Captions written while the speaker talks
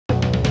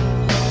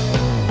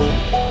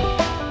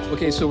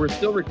Okay, so we're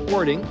still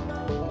recording,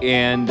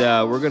 and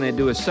we're going to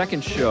do a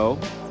second show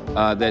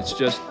that's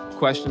just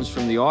questions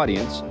from the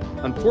audience.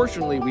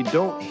 Unfortunately, we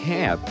don't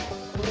have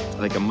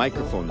like a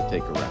microphone to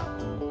take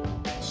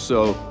around.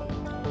 So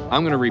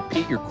I'm going to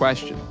repeat your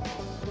question.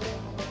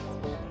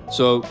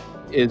 So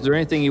is there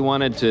anything you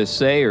wanted to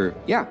say or,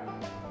 yeah?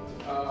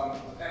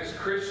 As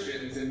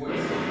Christians, in what's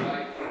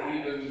like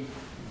an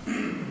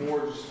even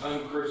more just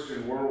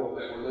unchristian world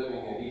that we're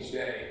living in each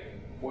day,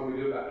 what do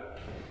we do about it?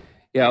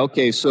 Yeah,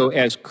 okay, so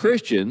as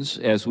Christians,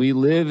 as we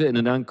live in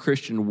an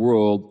unchristian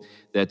world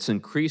that's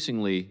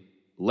increasingly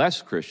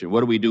less Christian, what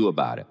do we do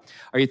about it?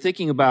 Are you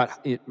thinking about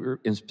it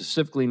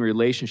specifically in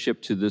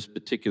relationship to this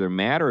particular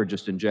matter or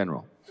just in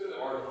general? To the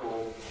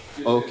article,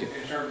 just okay.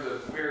 in terms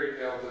of fairy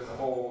tales as a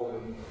whole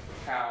and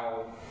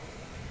how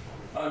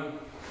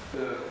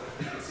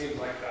it seems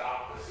like the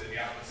opposite,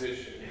 the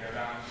opposition,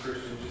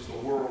 non-Christian, just the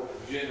world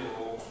in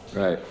general,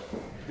 right?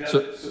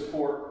 Doesn't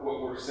support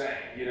what we're saying,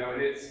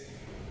 and it's,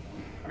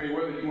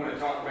 whether you want to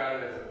talk about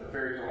it as a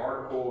fairy tale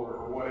article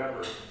or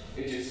whatever,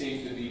 it just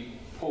seems to be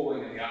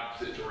pulling in the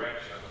opposite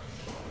direction.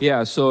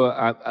 Yeah, so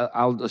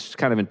I'll just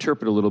kind of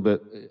interpret a little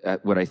bit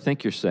at what I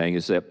think you're saying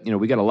is that,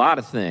 we got a lot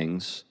of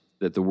things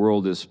that the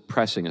world is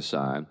pressing us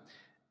on.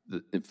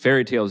 The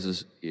fairy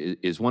tales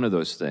is one of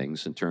those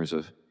things in terms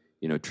of,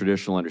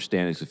 traditional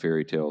understandings of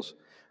fairy tales.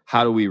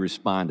 How do we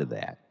respond to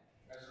that?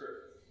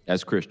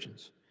 As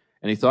Christians.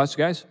 Any thoughts,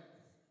 guys?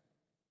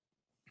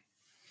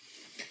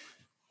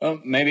 Well,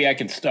 maybe I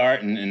can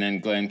start, and then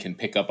Glenn can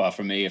pick up off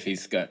of me if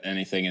he's got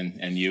anything,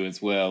 and you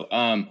as well.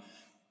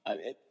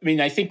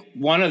 I think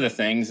one of the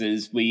things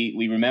is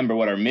we remember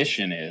what our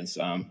mission is,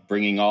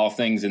 bringing all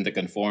things into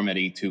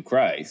conformity to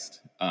Christ.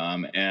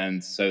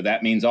 And so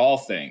that means all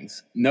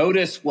things.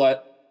 Notice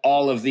what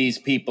all of these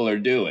people are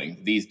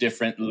doing, these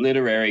different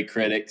literary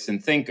critics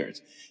and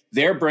thinkers.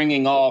 They're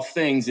bringing all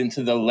things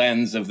into the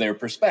lens of their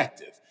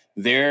perspective.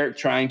 They're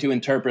trying to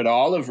interpret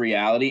all of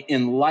reality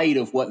in light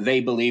of what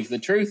they believe the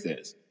truth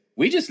is.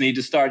 We just need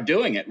to start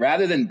doing it.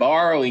 Rather than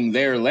borrowing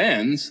their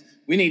lens,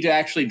 we need to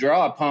actually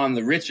draw upon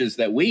the riches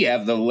that we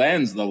have, the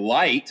lens, the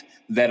light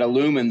that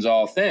illumines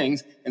all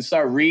things, and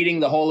start reading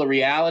the whole of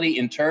reality,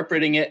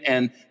 interpreting it,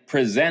 and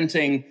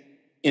presenting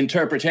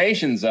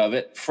interpretations of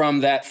it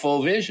from that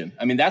full vision.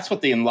 That's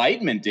what the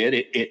Enlightenment did.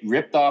 It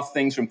ripped off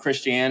things from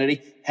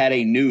Christianity, had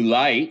a new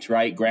light,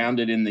 right,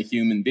 grounded in the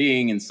human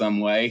being in some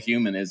way,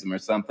 humanism or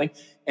something,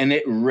 and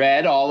it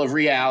read all of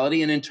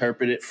reality and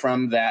interpreted it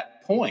from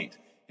that point.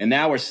 And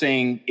now we're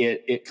seeing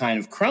it kind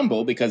of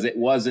crumble because it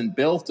wasn't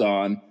built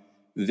on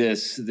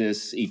this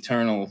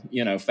eternal,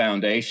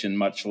 foundation,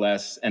 much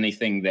less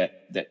anything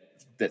that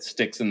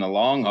sticks in the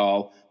long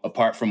haul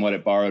apart from what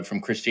it borrowed from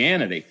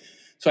Christianity.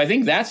 So I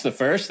think that's the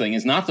first thing,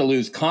 is not to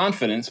lose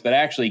confidence, but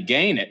actually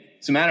gain it.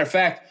 As a matter of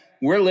fact,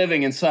 we're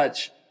living in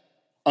such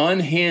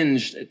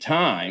unhinged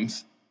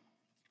times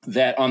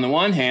that on the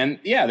one hand,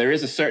 there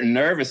is a certain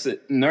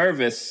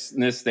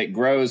nervousness that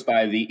grows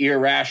by the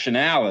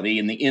irrationality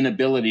and the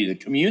inability to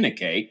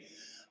communicate.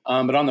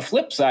 But on the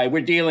flip side,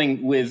 we're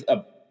dealing with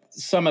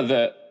some of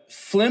the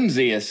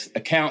flimsiest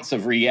accounts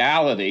of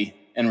reality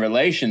in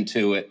relation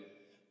to it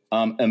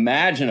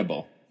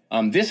imaginable.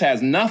 This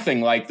has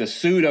nothing like the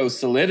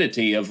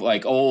pseudo-solidity of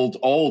like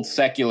old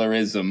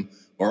secularism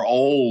or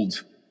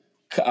old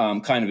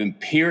kind of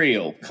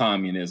imperial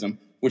communism,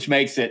 which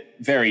makes it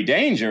very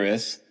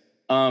dangerous,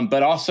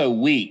 but also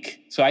weak.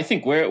 So I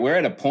think we're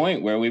at a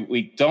point where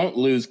we don't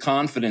lose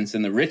confidence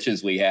in the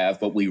riches we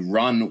have, but we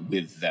run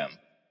with them.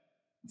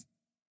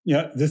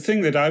 Yeah, the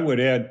thing that I would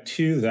add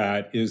to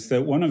that is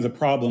that one of the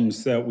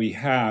problems that we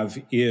have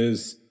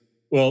is,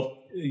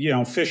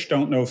 fish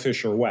don't know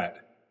fish are wet.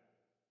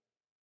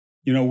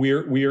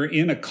 We're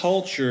in a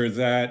culture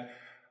that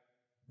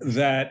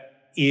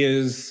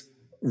is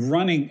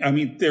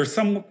running. There's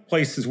some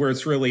places where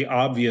it's really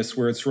obvious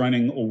where it's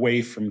running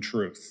away from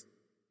truth.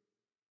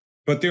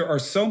 But there are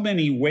so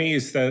many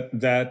ways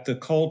that the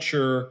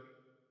culture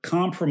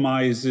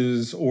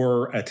compromises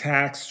or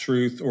attacks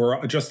truth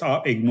or just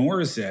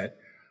ignores it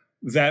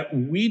that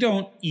we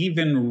don't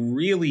even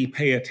really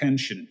pay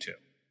attention to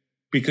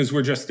because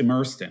we're just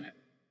immersed in it.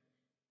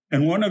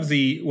 And one of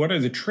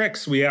the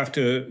tricks we have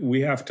to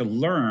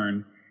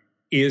learn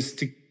is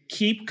to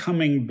keep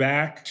coming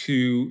back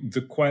to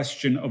the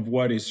question of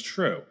what is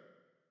true.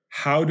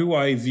 How do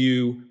I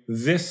view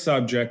this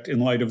subject in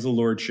light of the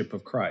lordship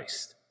of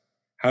Christ?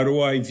 How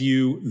do I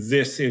view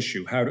this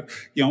issue?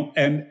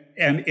 And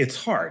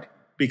it's hard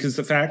because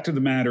the fact of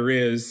the matter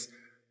is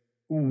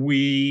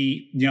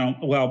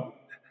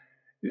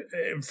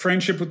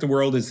friendship with the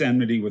world is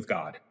enmity with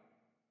God.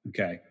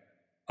 Okay.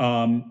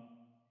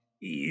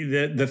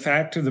 The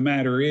fact of the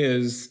matter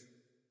is,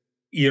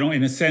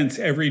 in a sense,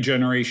 every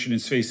generation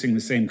is facing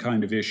the same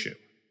kind of issue.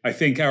 I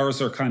think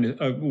ours are kind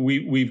of,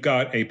 we've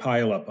got a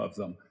pileup of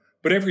them,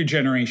 but every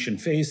generation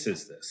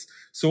faces this.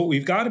 So what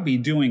we've got to be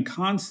doing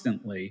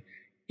constantly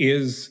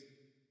is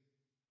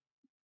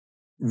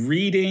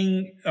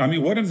reading.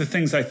 One of the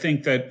things I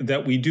think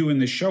that we do in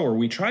the show, or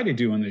we try to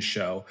do in the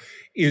show,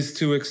 is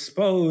to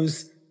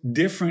expose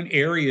different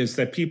areas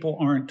that people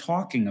aren't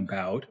talking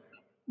about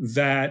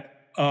that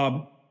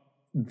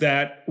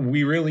that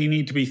we really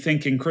need to be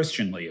thinking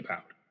Christianly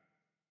about.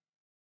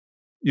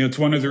 It's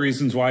one of the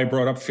reasons why I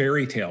brought up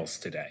fairy tales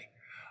today.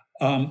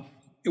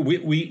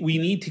 We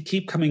need to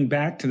keep coming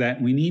back to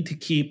that. We need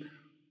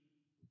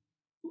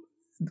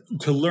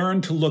to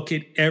learn to look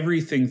at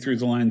everything through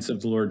the lens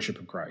of the Lordship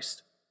of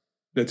Christ.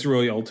 That's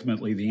really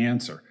ultimately the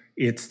answer.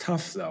 It's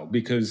tough, though,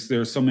 because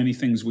there are so many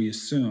things we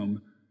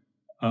assume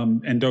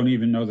and don't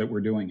even know that we're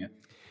doing it.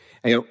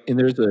 And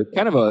there's a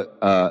kind of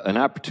an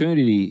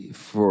opportunity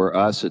for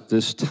us at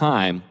this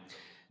time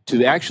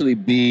to actually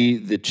be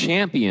the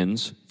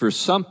champions for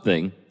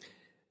something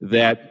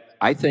that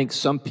I think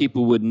some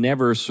people would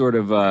never sort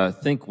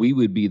of think we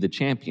would be the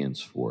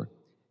champions for,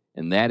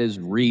 and that is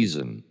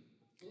reason.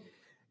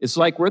 It's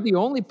like we're the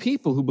only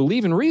people who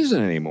believe in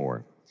reason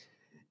anymore.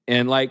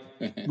 And like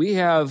we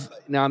have,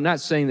 now I'm not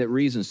saying that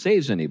reason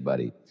saves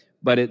anybody,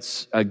 but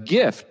it's a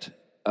gift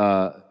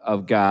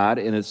of God,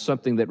 and it's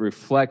something that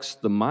reflects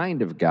the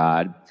mind of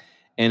God.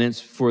 And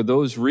it's for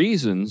those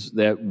reasons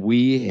that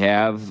we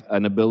have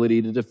an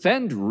ability to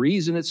defend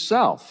reason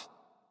itself.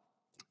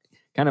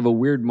 Kind of a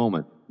weird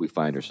moment we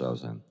find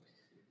ourselves in.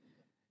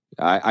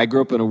 I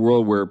grew up in a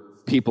world where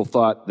people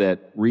thought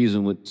that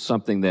reason was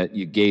something that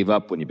you gave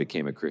up when you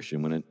became a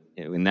Christian.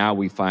 And now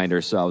we find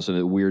ourselves in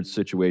a weird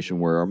situation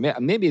where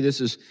maybe this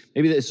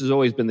has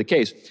always been the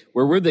case,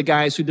 where we're the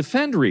guys who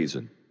defend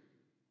reason.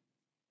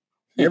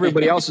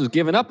 Everybody else has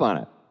given up on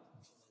it.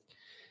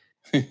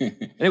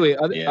 Anyway,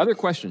 other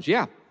questions?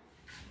 Yeah.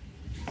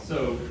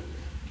 So,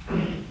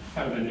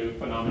 kind of a new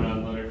phenomenon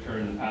in literature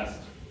in the past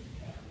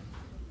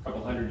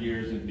couple hundred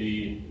years would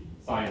be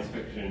science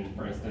fiction,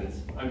 for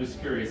instance. I'm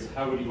just curious,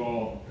 how would you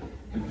all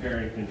compare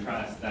and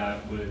contrast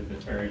that with the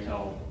fairy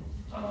tale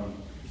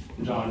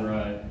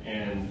genre,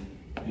 and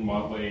in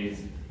what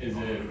ways is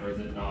it or is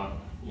it not,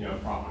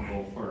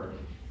 profitable for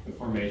the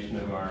formation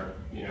of our,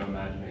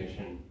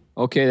 imagination?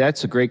 Okay,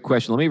 that's a great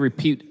question. Let me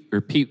repeat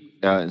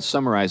and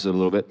summarize it a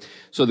little bit.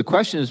 So the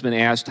question has been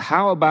asked,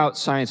 how about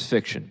science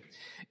fiction?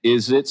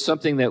 Is it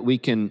something that we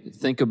can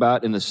think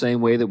about in the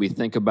same way that we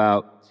think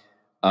about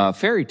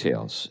fairy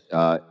tales?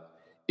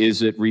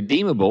 Is it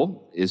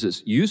redeemable? Is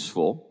it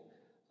useful?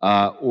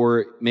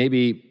 Or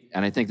maybe,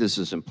 and I think this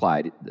is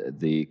implied,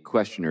 the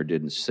questioner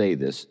didn't say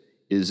this,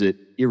 is it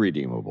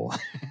irredeemable?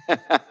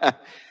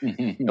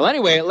 Well,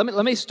 anyway,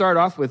 let me start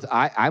off with,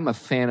 I'm a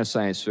fan of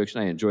science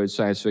fiction. I enjoyed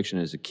science fiction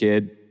as a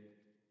kid.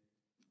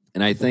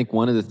 And I think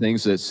one of the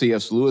things that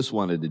C.S. Lewis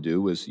wanted to do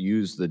was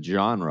use the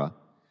genre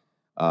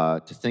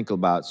to think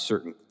about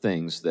certain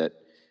things that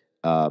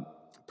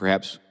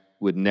perhaps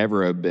would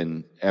never have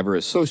been ever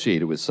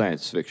associated with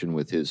science fiction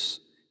with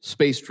his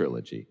space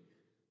trilogy.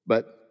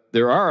 But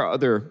there are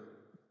other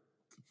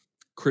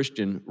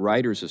Christian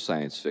writers of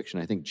science fiction.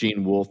 I think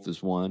Gene Wolfe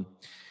is one,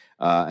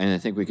 and I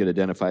think we could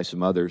identify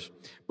some others.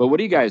 But what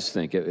do you guys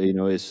think?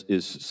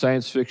 Is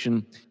science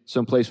fiction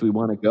someplace we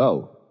want to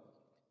go?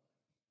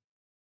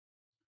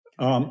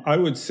 I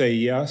would say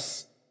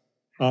yes.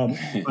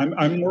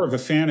 I'm more of a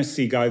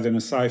fantasy guy than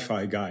a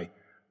sci-fi guy.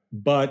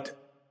 But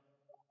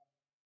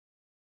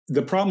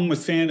the problem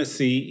with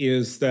fantasy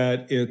is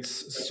that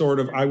it's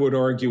sort of, I would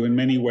argue in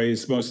many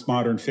ways, most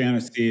modern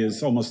fantasy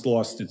has almost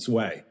lost its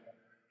way.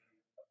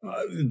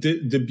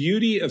 The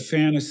beauty of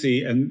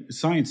fantasy and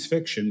science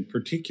fiction,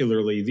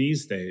 particularly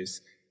these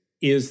days,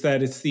 is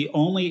that it's the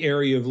only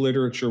area of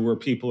literature where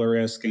people are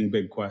asking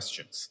big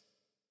questions.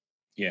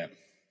 Yeah.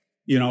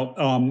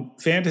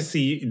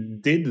 Fantasy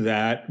did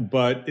that,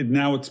 but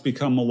now it's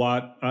become a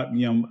lot,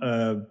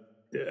 a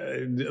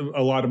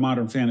lot of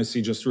modern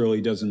fantasy just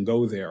really doesn't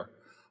go there.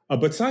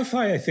 But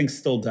sci-fi, I think,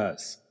 still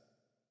does.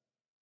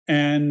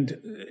 And,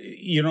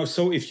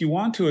 so if you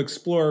want to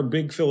explore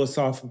big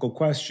philosophical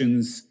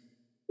questions,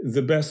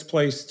 the best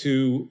place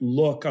to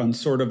look on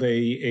sort of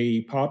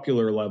a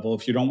popular level,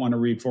 if you don't want to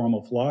read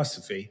formal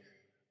philosophy,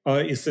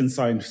 is in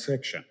science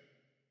fiction.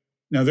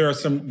 Now, there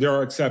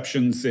are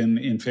exceptions in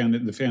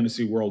the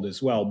fantasy world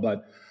as well,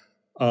 but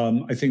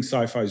I think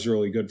sci-fi is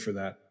really good for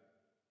that.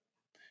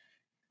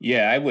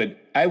 Yeah, I would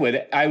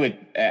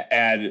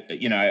add,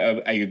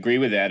 I agree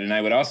with that. And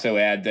I would also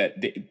add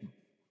that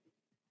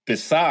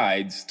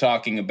besides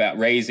talking about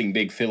raising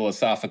big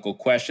philosophical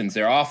questions,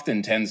 there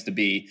often tends to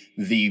be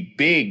the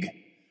big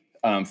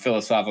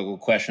philosophical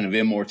question of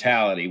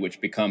immortality, which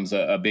becomes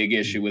a big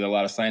issue with a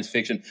lot of science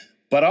fiction.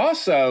 But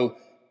also,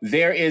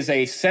 there is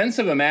a sense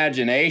of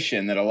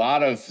imagination that a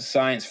lot of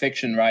science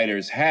fiction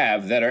writers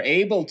have that are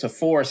able to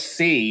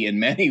foresee in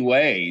many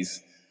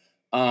ways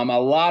a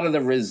lot of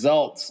the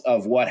results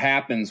of what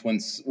happens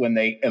when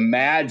they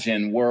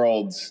imagine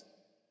worlds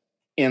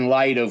in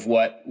light of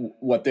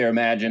what their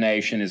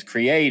imagination is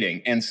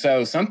creating. And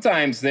so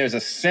sometimes there's a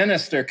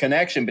sinister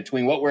connection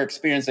between what we're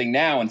experiencing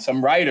now and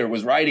some writer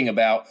was writing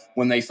about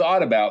when they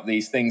thought about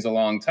these things a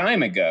long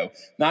time ago.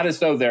 Not as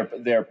though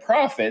they're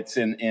prophets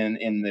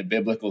in the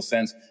biblical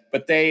sense,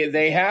 but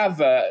they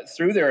have,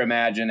 through their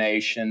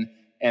imagination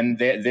and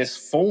this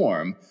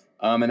form,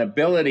 an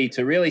ability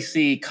to really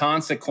see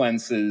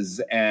consequences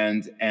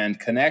and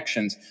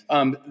connections.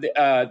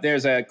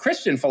 There's a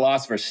Christian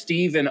philosopher,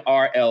 Stephen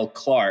R.L.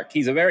 Clark.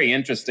 He's a very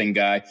interesting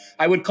guy.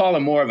 I would call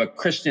him more of a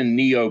Christian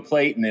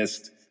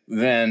Neoplatonist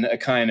than a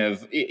kind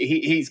of,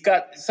 he's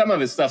got, some of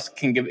his stuff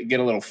can get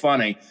a little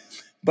funny,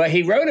 but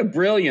he wrote a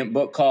brilliant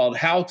book called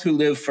How to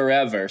Live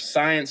Forever,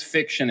 Science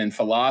Fiction and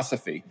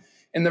Philosophy.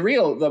 And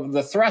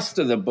the thrust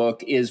of the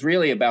book is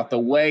really about the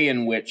way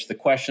in which the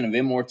question of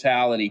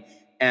immortality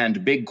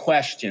and big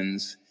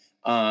questions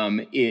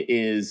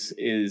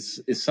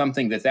is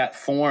something that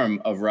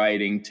form of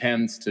writing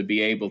tends to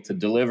be able to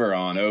deliver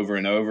on over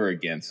and over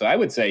again. So I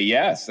would say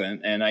yes,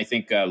 and I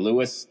think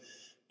Lewis,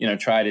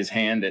 tried his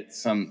hand at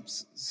some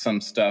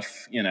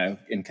stuff,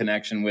 in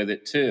connection with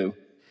it too.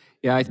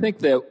 Yeah, I think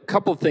that a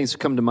couple of things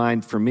come to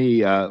mind for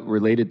me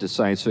related to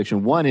science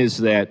fiction. One is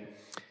that,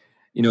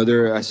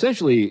 there are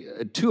essentially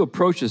two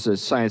approaches that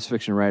science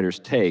fiction writers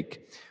take.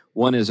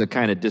 One is a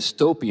kind of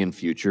dystopian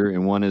future,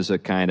 and one is a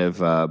kind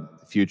of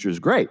future is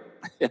great.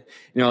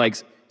 Like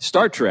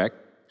Star Trek,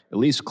 at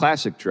least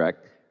classic Trek,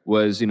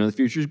 was, the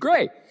future is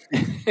great.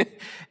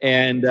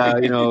 And,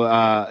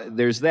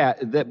 there's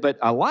that. But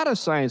a lot of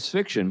science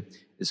fiction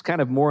is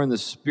kind of more in the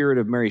spirit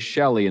of Mary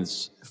Shelley and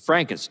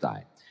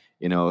Frankenstein.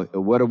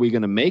 What are we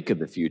going to make of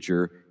the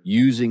future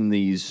using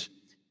these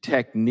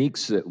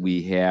techniques that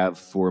we have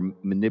for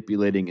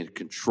manipulating and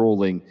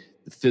controlling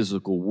the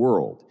physical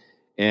world?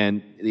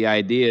 And the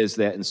idea is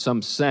that in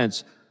some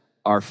sense,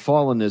 our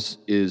fallenness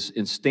is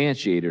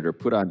instantiated or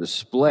put on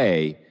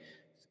display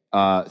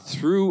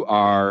through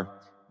our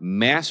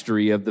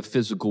mastery of the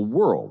physical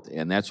world.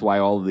 And that's why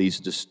all of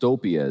these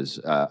dystopias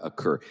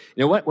occur.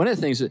 One of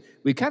the things that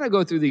we kind of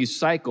go through these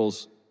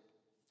cycles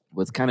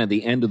with kind of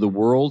the end of the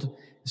world,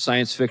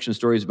 science fiction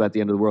stories about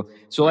the end of the world.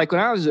 So like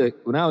when I was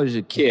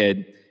a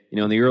kid,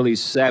 in the early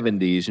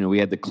 70s, we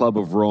had the Club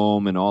of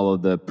Rome and all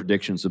of the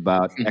predictions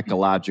about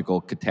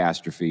ecological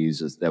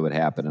catastrophes that would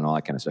happen and all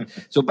that kind of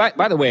stuff. So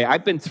by the way,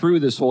 I've been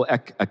through this whole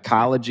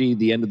ecology,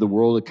 the end of the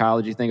world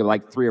ecology thing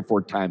like 3 or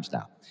 4 times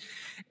now.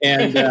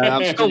 And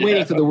I'm still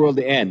waiting for the world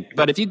to end.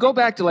 But if you go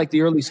back to like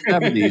the early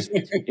 70s,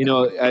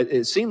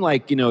 it seemed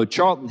like,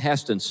 Charlton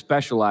Heston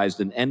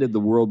specialized in end of the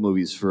world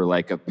movies for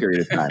like a period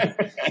of time.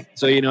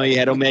 So, you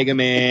had Omega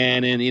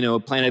Man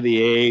and, Planet of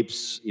the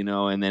Apes,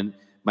 and then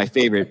my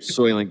favorite,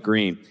 Soylent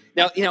Green.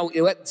 Now,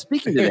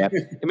 speaking to that,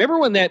 remember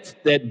when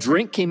that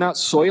drink came out,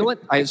 Soylent?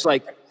 I was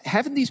like,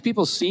 haven't these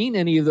people seen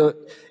any of the,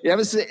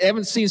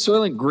 haven't seen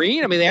Soylent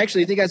Green? I mean, they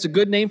actually think that's a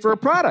good name for a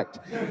product.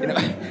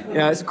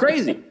 It's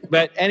crazy.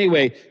 But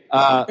anyway,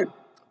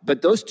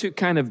 but those two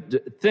kind of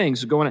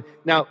things are going on.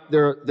 Now,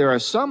 there are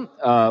some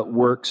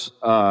works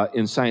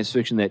in science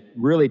fiction that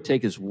really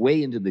take us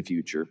way into the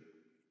future.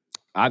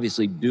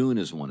 Obviously, Dune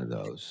is one of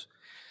those.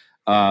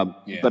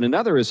 But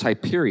another is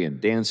Hyperion,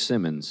 Dan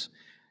Simmons.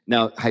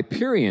 Now,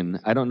 Hyperion,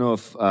 I don't know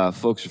if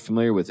folks are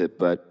familiar with it,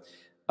 but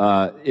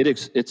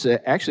it's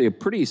actually a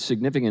pretty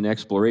significant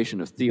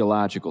exploration of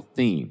theological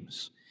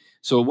themes.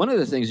 So one of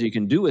the things you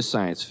can do with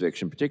science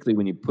fiction, particularly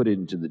when you put it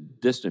into the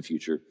distant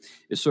future,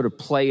 is sort of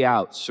play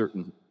out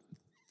certain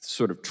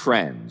sort of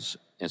trends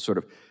and sort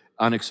of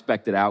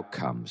unexpected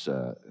outcomes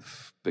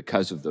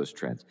because of those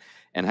trends.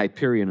 And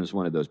Hyperion is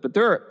one of those. But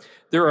there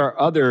are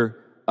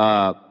other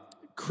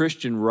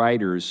Christian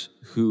writers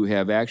who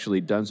have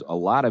actually done a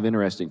lot of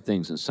interesting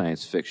things in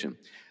science fiction.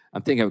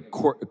 I'm thinking of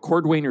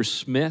Cordwainer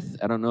Smith.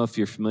 I don't know if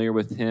you're familiar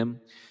with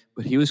him,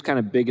 but he was kind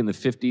of big in the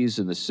 50s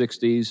and the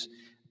 60s,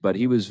 but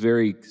he was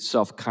very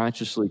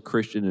self-consciously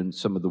Christian in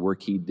some of the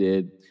work he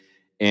did.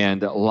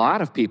 And a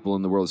lot of people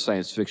in the world of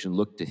science fiction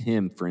look to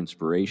him for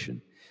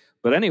inspiration.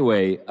 But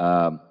anyway,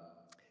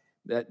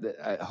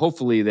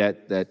 hopefully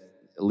that at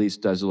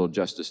least does a little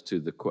justice to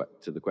the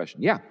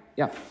question. Yeah.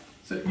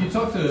 So you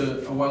talked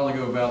a while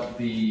ago about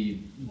the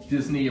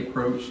Disney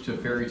approach to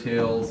fairy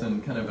tales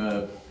and kind of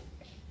a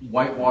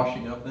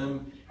whitewashing of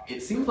them.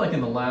 It seems like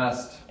in the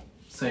last,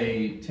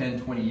 say, 10,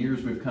 20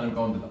 years, we've kind of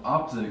gone to the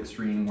opposite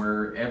extreme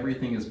where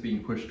everything is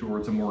being pushed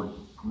towards a more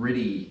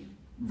gritty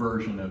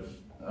version of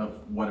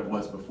what it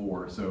was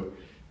before. So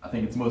I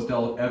think it's most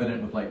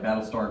evident with like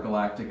Battlestar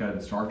Galactica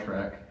and Star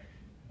Trek,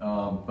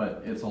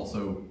 but it's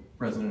also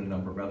present in a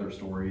number of other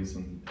stories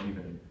and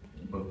even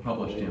both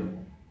published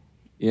in.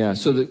 Yeah,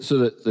 so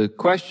the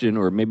question,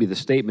 or maybe the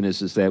statement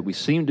is that we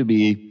seem to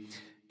be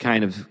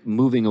kind of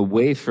moving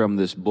away from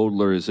this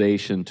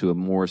Baudelaireization to a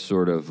more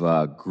sort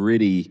of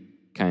gritty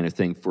kind of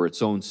thing for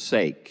its own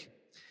sake.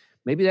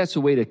 Maybe that's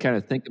a way to kind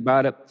of think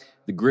about it,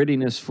 the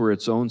grittiness for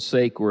its own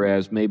sake,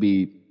 whereas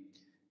maybe,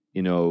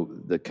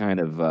 the kind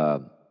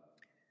of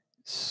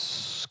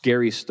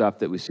scary stuff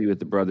that we see with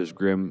the Brothers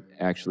Grimm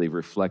actually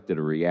reflected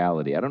a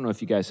reality. I don't know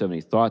if you guys have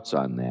any thoughts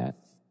on that.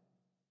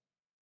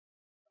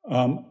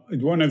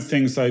 One of the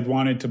things I'd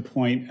wanted to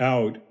point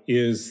out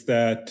is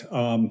that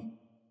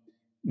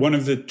one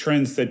of the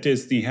trends that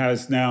Disney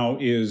has now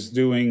is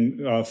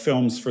doing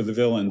films for the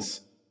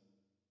villains.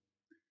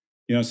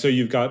 So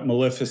you've got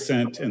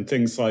Maleficent and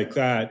things like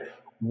that,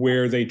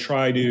 where they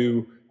try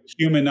to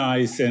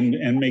humanize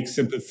and make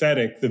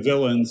sympathetic the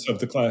villains of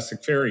the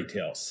classic fairy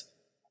tales.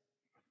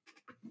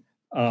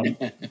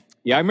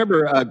 Yeah, I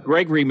remember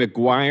Gregory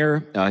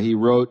Maguire. He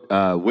wrote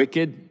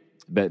Wicked,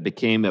 that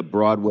became a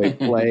Broadway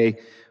play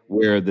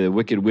where the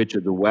Wicked Witch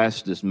of the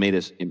West is made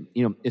us,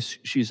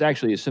 she's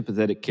actually a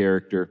sympathetic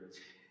character.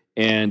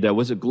 And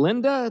was it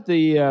Glinda,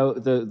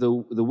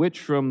 the witch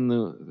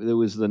from there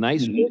was the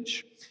nice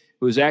witch,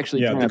 who was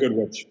actually the good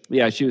witch.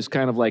 Yeah, she was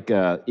kind of like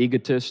a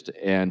egotist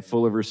and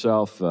full of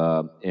herself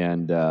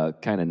and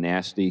kind of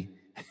nasty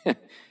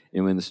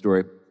in the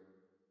story.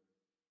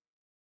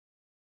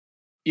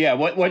 Yeah,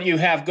 what you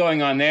have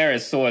going on there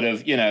is sort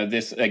of,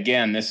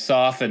 this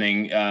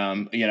softening,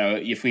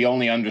 if we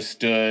only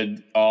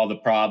understood all the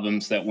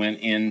problems that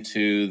went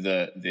into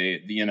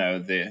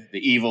the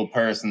evil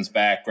person's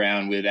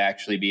background, we'd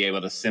actually be able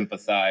to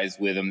sympathize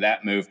with them,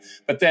 that move.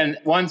 But then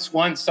once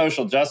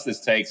social justice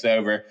takes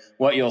over,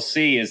 what you'll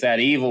see is that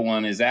evil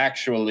one is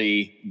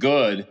actually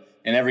good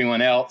and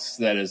everyone else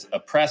that has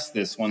oppressed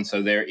this one.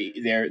 So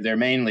they're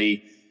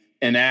mainly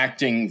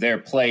enacting their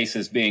place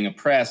as being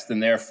oppressed,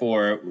 and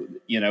therefore,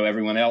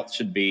 everyone else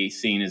should be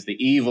seen as the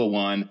evil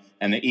one,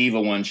 and the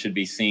evil one should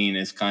be seen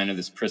as kind of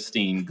this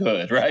pristine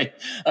good, right?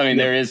 I mean,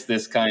 there is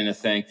this kind of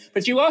thing.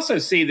 But you also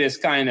see this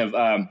kind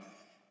of,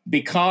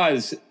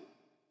 because,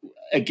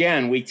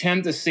 again, we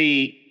tend to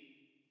see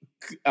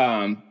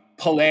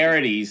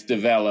polarities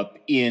develop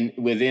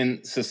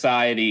within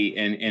society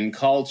and in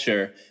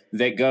culture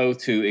that go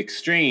to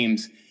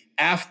extremes.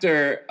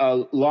 After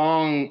a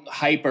long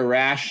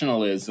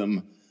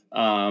hyper-rationalism,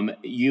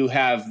 you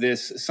have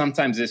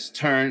sometimes this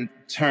turn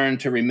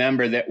to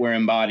remember that we're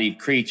embodied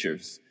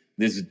creatures,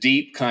 this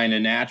deep kind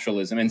of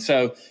naturalism. And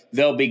so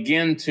they'll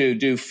begin to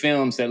do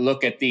films that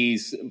look at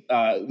these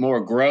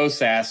more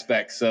gross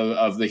aspects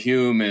of the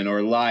human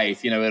or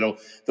life. There'll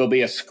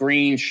be a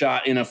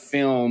screenshot in a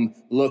film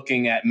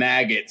looking at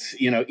maggots,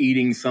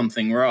 eating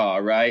something raw,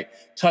 right?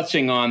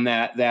 Touching on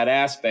that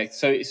aspect.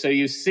 So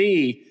you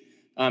see,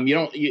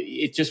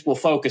 it just will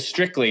focus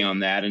strictly on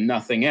that and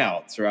nothing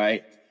else,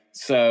 right?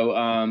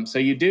 So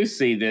you do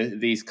see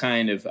these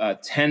kind of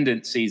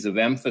tendencies of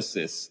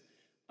emphasis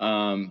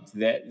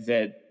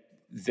that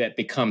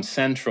become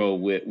central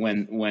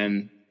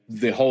when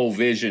the whole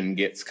vision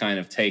gets kind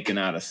of taken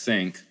out of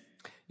sync.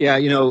 Yeah,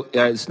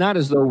 it's not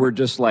as though we're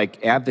just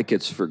like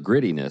advocates for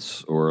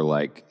grittiness or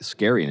like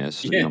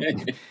scariness.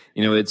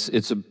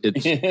 It's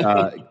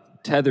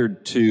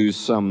tethered to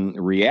some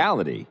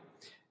reality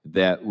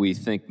that we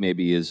think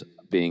maybe is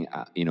being,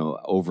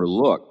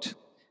 overlooked.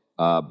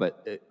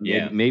 But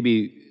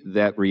maybe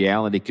that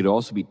reality could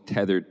also be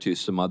tethered to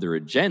some other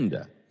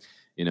agenda.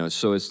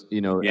 So it's,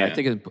 I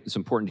think it's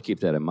important to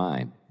keep that in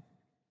mind.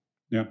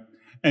 Yeah.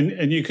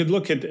 And you could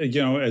look at,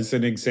 as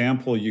an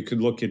example, you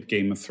could look at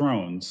Game of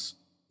Thrones,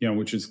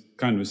 which is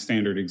kind of a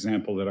standard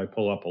example that I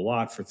pull up a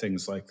lot for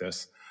things like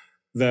this,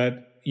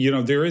 that,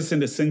 there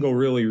isn't a single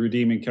really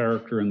redeeming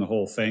character in the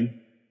whole thing.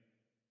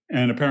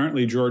 And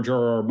apparently George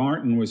R.R.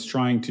 Martin was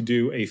trying to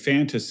do a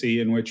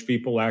fantasy in which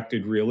people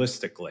acted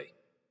realistically.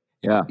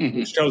 Yeah.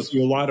 Which tells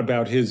you a lot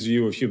about his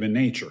view of human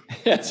nature.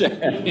 That's right.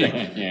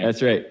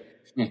 That's right.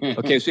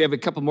 Okay, so we have a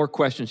couple more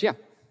questions. Yeah.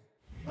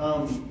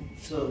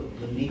 So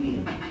the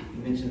medium,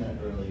 you mentioned that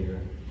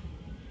earlier.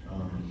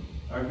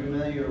 Are you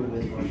familiar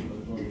with Marshall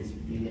McLuhan's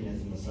Medium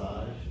as a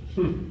Massage?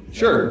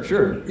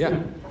 Sure.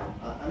 Yeah.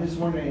 I'm just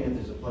wondering if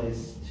there's a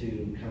place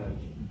to kind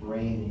of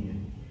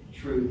bring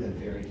truth and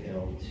fairy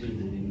tale to the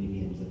new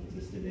mediums that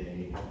exist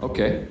today.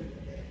 Okay.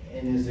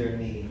 And is there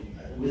any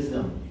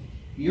wisdom?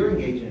 You're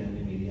engaging in a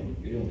new medium.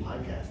 You're doing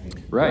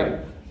podcasting. Right.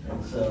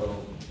 And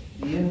so,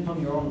 even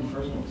from your own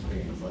personal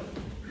experience, like,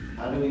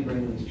 how do we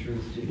bring these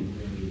truths to these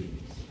new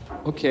mediums?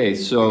 Okay,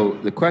 so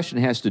the question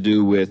has to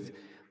do with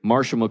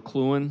Marshall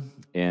McLuhan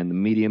and the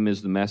medium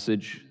is the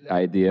message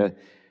idea,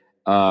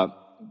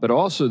 but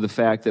also the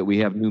fact that we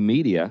have new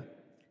media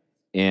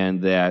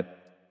and that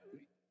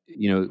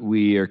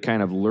we are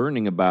kind of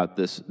learning about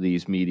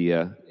these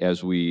media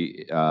as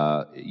we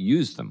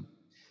use them.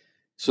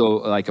 So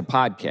like a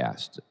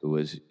podcast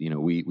was,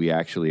 we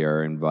actually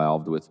are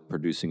involved with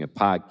producing a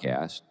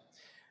podcast.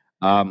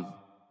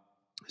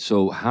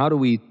 So how do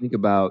we think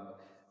about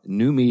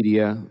new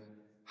media?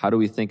 How do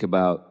we think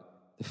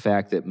about the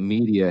fact that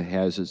media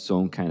has its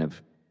own kind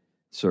of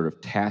sort of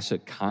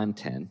tacit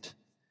content?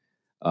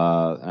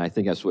 And I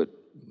think that's what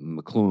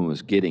McLuhan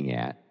was getting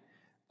at.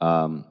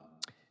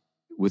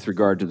 With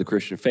regard to the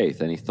Christian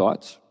faith. Any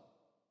thoughts?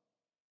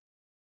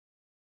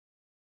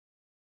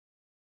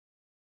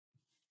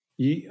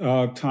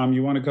 Tom,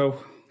 you want to go?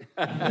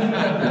 You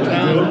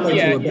look like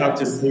you're about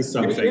to say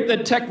something. You're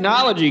the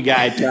technology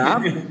guy,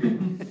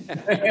 Tom.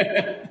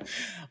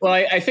 Well,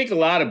 I think a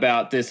lot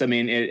about this. I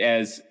mean,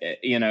 as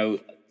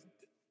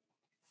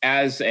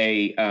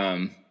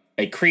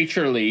a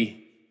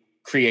creaturely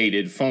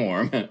created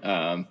form,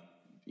 a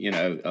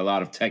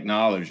lot of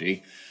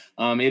technology.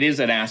 It is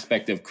an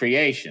aspect of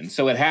creation.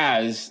 So it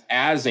has,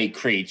 as a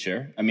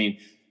creature,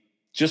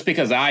 just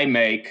because I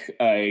make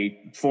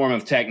a form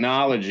of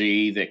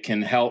technology that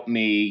can help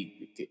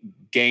me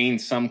gain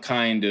some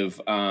kind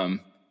of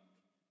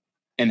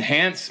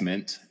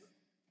enhancement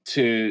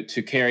to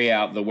carry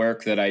out the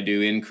work that I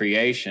do in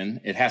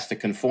creation. It has to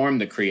conform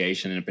to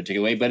creation in a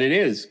particular way, but it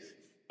is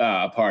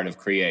a part of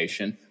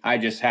creation. I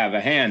just have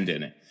a hand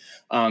in it.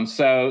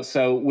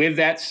 So with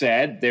that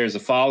said, there's a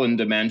fallen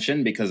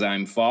dimension because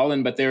I'm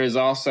fallen, but there is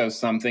also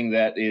something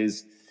that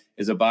is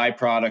a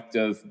byproduct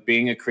of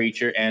being a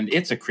creature, and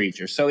it's a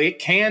creature. So it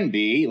can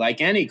be,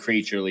 like any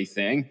creaturely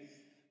thing,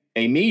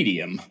 a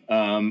medium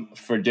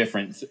for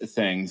different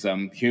things,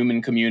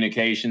 human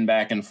communication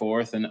back and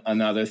forth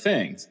and other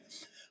things.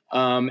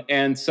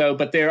 And so,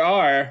 but there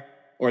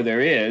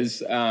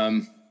is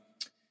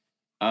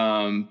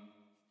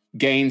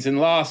gains and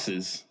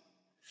losses.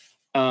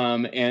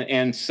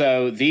 And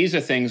so these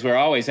are things we're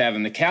always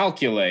having to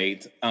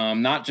calculate,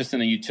 not just in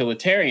a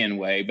utilitarian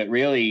way, but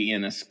really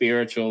in a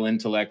spiritual,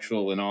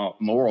 intellectual, and all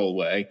moral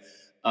way.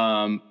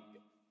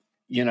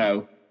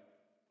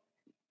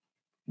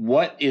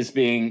 What is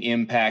being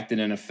impacted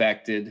and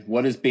affected?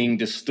 What is being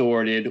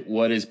distorted?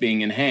 What is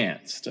being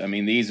enhanced? I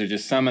mean, these are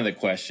just some of the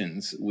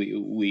questions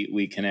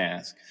we can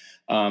ask.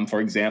 For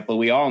example,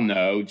 we all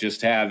know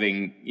just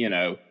having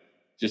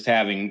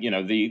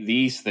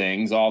these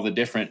things, all the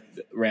different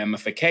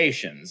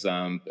ramifications,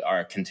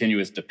 our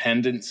continuous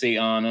dependency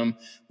on them,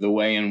 the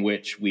way in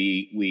which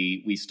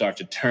we start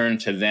to turn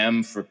to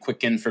them for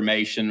quick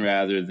information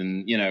rather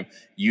than,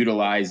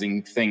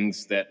 utilizing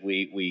things that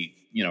we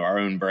our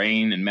own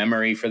brain and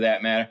memory for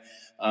that matter.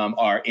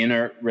 Our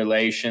inner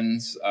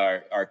relations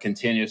are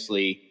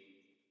continuously,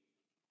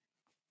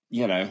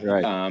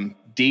 Right.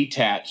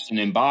 Detached in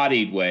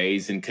embodied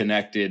ways and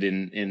connected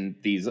in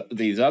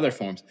these other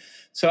forms.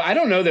 So I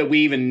don't know that we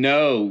even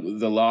know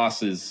the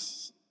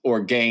losses or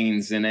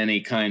gains in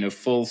any kind of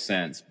full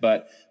sense,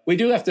 but we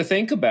do have to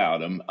think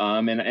about them.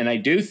 And I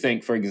do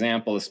think, for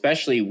example,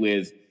 especially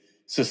with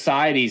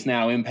societies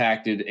now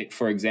impacted,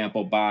 for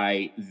example,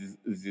 by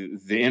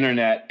the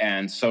internet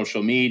and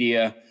social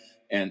media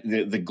and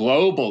the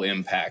global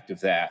impact of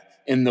that,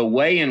 in the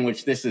way in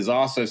which this is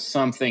also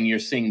something you're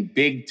seeing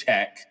big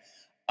tech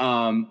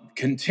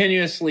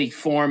continuously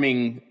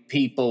forming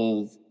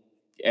people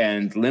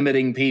and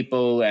limiting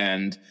people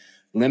and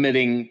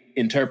limiting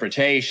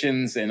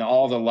interpretations and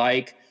all the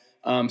like.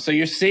 So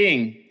you're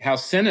seeing how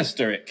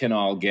sinister it can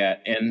all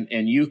get.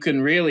 And you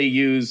can really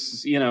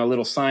use, a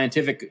little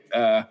scientific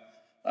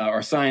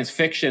or science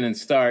fiction and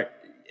start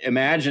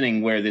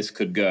imagining where this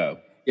could go.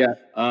 Yeah.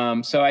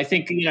 So I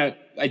think,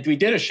 we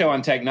did a show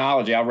on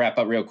technology. I'll wrap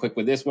up real quick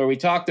with this, where we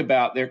talked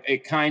about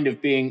it kind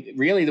of being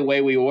really the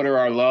way we order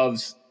our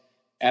loves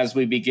as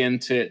we begin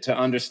to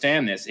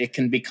understand this. It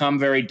can become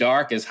very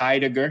dark, as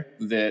Heidegger,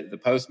 the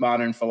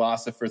postmodern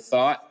philosopher,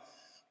 thought,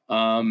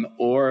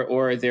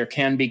 or there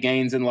can be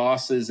gains and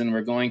losses, and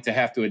we're going to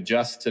have to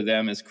adjust to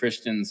them as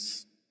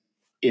Christians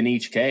in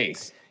each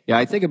case. Yeah,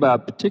 I think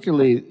about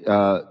particularly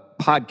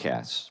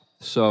podcasts.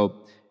 So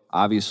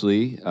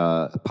obviously,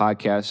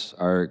 podcasts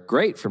are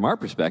great from our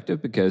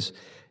perspective because,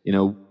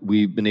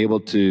 we've been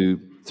able to,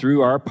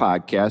 through our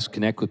podcast,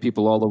 connect with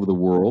people all over the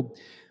world.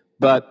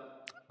 But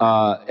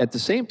at the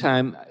same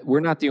time, we're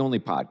not the only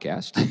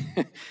podcast.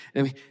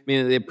 I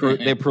mean, they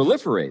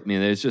proliferate. I mean,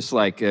 there's just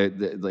like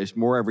there's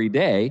more every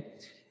day.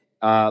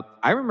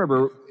 I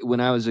remember when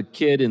I was a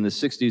kid in the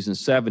 60s and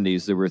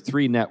 70s, there were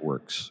 3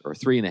 networks, or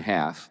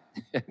 3.5,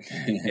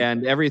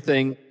 and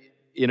everything.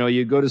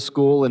 You go to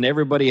school and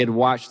everybody had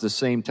watched the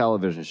same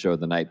television show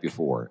the night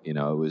before. It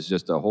was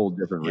just a whole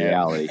different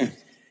reality.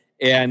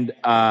 And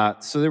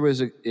so there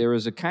was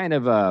a kind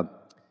of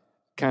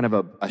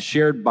a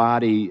shared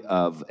body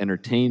of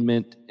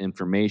entertainment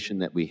information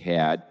that we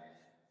had.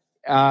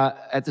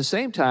 At the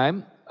same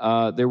time,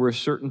 there were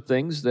certain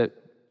things that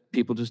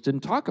people just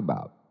didn't talk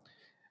about.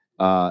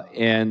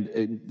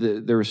 And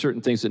there were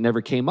certain things that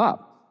never came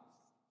up.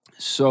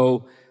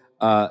 So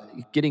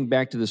getting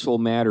back to this whole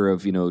matter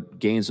of,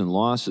 gains and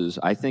losses,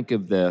 I think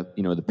of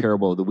the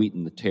parable of the wheat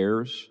and the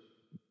tares.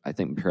 I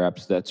think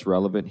perhaps that's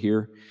relevant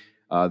here.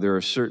 There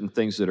are certain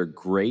things that are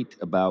great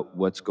about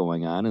what's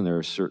going on, and there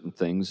are certain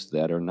things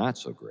that are not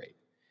so great.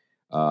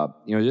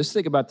 Just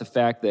think about the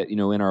fact that,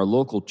 in our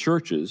local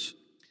churches,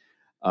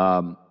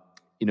 one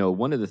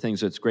of the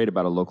things that's great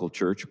about a local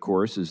church, of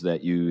course, is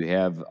that you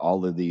have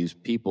all of these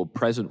people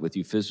present with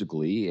you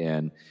physically,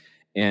 and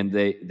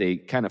they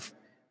kind of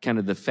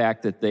the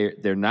fact that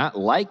they're not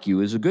like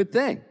you is a good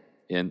thing,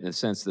 in the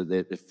sense that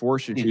it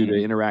forces you to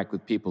interact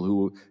with people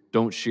who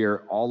don't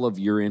share all of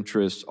your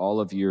interests, all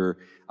of your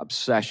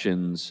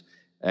obsessions,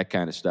 that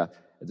kind of stuff.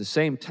 At the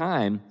same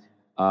time,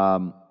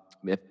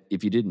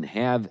 if you didn't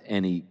have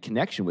any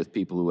connection with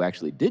people who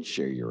actually did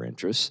share your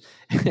interests,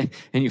 and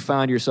you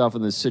found yourself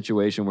in this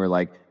situation where,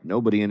 like,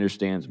 nobody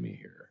understands me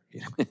here,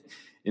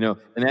 and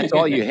that's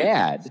all you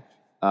had,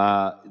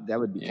 that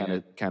would be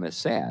kind of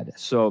sad.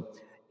 So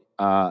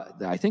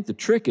I think the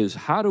trick is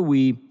how do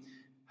we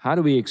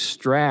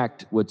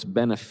extract what's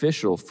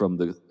beneficial from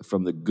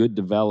the good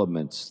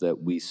developments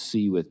that we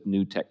see with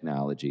new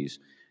technologies,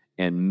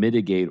 and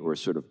mitigate or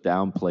sort of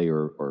downplay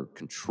or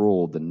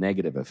control the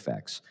negative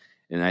effects.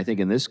 And I think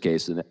in this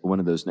case, one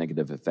of those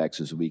negative effects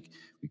is we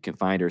can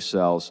find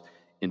ourselves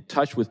in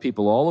touch with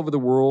people all over the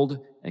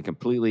world and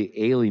completely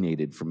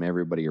alienated from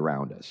everybody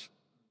around us.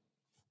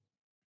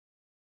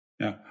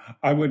 Yeah,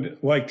 I would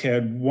like to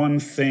add one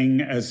thing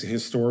as a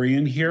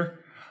historian here.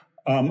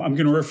 I'm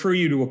going to refer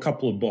you to a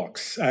couple of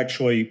books,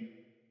 actually,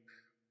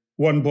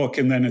 one book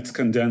and then its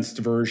condensed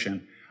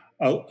version.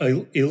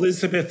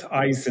 Elizabeth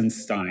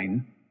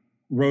Eisenstein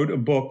wrote a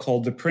book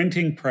called The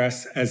Printing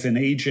Press as an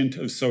Agent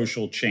of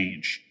Social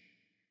Change.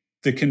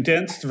 The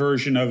condensed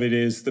version of it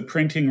is The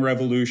Printing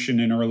Revolution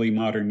in Early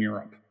Modern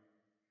Europe.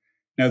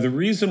 Now, the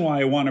reason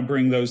why I want to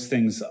bring those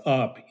things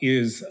up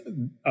is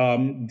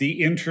the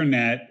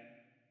internet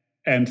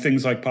and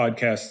things like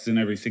podcasts and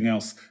everything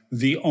else.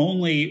 The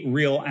only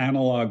real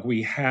analog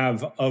we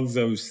have of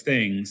those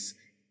things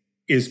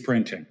is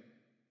printing.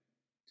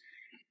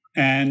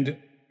 And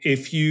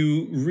if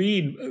you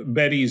read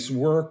Betty's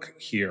work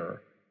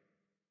here,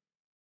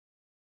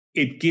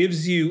 it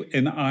gives you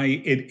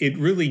it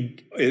really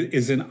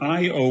is an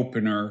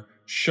eye-opener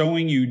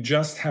showing you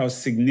just how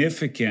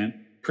significant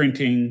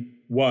printing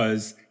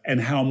was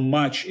and how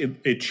much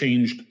it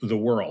changed the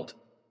world.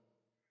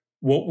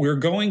 What we're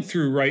going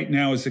through right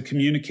now is a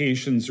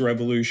communications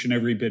revolution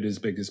every bit as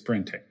big as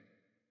printing.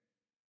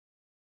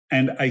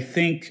 And I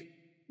think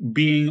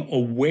being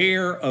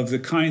aware of the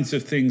kinds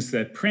of things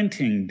that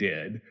printing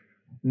did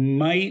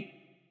might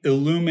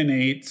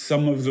illuminate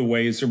some of the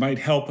ways, or might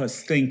help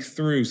us think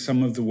through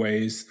some of the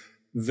ways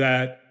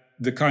that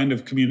the kind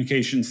of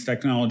communications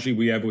technology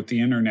we have with the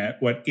internet,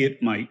 what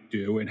it might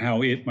do and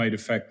how it might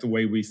affect the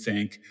way we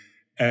think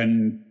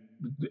and,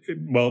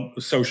 well,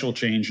 social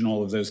change and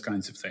all of those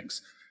kinds of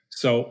things.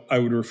 So I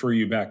would refer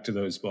you back to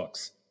those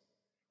books.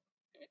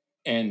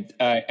 And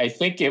I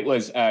think it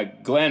was,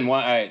 Glenn,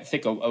 I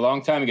think a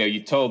long time ago,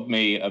 you told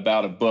me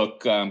about a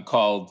book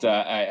called,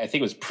 I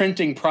think it was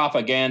Printing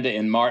Propaganda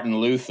in Martin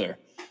Luther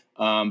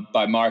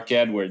by Mark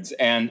Edwards.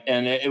 And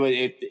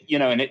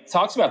it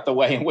talks about the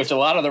way in which a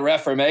lot of the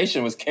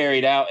Reformation was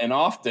carried out and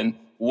often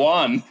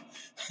won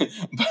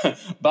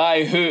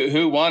by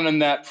who won in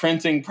that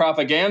printing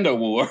propaganda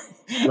war.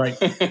 Right.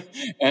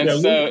 And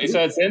so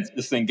it's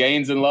interesting,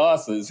 gains and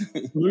losses.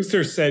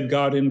 Luther said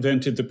God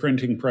invented the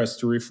printing press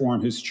to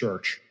reform his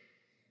church.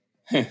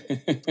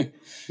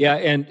 Yeah,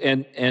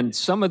 and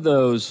some of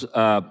those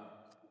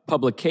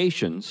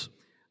publications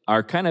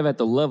are kind of at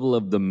the level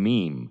of the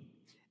meme.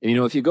 And,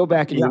 if you go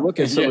back and you look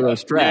at some of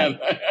those tracks,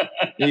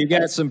 you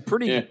got some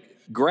pretty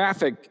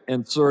graphic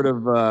and sort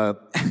of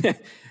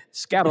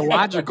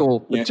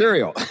scatological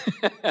material.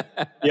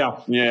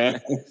 Yeah.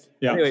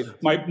 Anyway.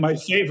 My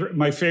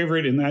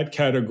favorite in that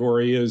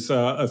category is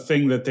a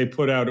thing that they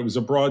put out. It was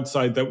a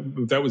broadside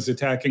that was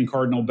attacking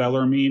Cardinal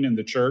Bellarmine in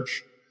the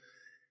church.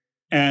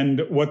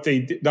 And what they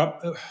did,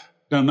 not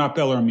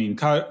Bellarmine,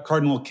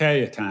 Cardinal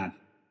Cajetan.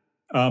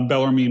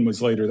 Bellarmine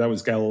was later, that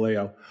was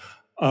Galileo.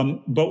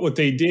 But what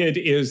they did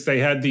is they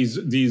had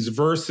these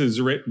verses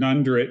written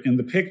under it, and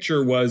the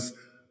picture was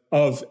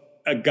of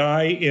a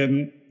guy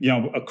in,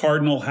 a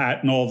cardinal hat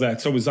and all that.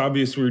 So it was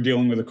obvious we were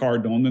dealing with a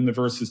cardinal, and then the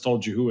verses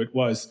told you who it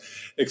was,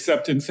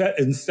 except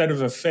instead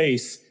of a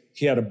face,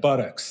 he had a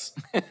buttocks.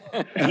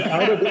 And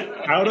out of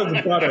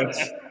the buttocks,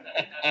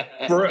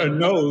 for a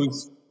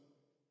nose,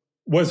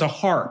 was a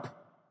harp.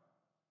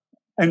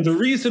 And the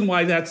reason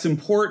why that's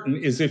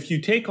important is if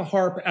you take a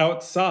harp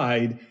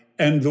outside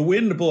and the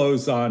wind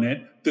blows on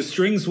it, the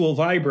strings will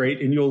vibrate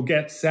and you'll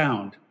get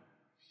sound.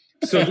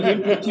 So the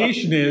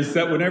implication is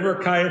that whenever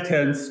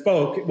Cajetan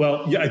spoke,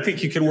 I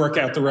think you can work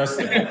out the rest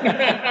of it.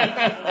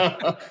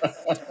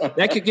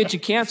 That could get you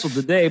canceled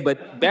today,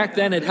 but back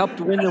then it helped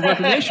to win the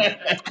Reformation.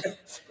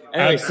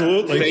 Anyway,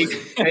 absolutely.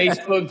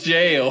 Facebook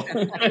jail.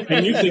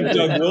 And you think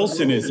Doug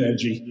Wilson is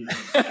edgy.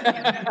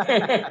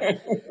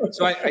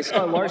 So I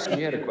saw Larson,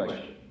 you had a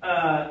question.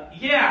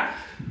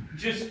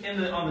 Just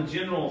on the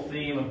general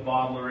theme of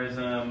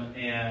Bowdlerism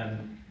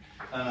and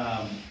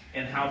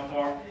how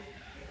far...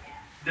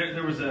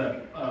 There was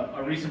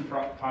a recent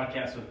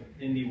podcast with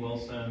Indy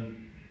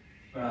Wilson,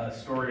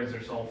 Stories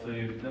Are Soul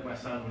Food, that my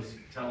son was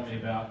telling me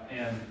about,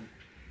 and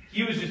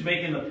he was just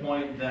making the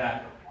point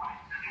that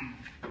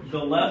the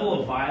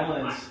level of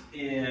violence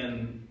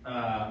in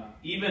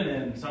even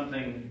in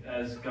something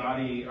as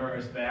gaudy or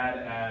as bad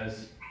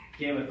as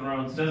Game of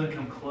Thrones doesn't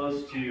come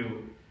close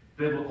to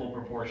biblical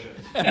proportions.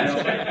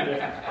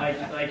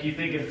 Like you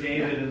think of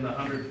David and the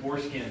 100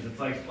 foreskins. It's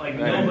like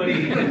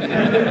nobody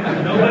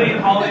in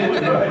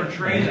Hollywood would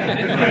portray that.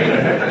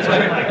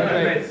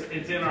 Right?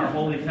 It's in our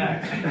holy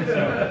text.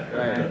 So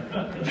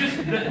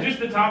just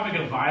the topic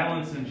of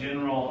violence in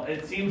general.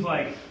 It seems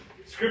like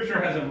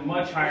Scripture has a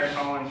much higher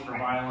tolerance for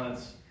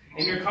violence.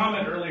 And your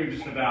comment earlier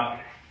just about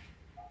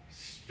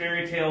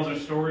fairy tales or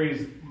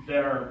stories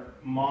that are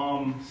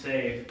mom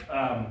safe.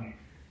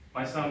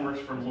 My son works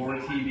for Lore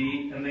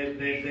TV, and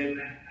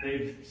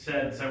they've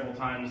said several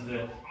times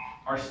that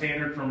our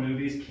standard for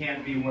movies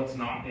can't be what's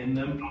not in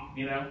them,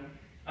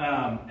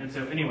 And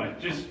so anyway,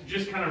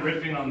 just kind of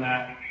riffing on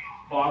that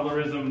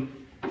Bowdlerism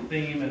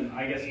theme and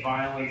I guess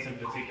violence in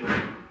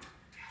particular.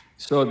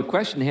 So the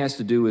question has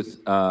to do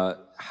with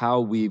how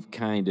we've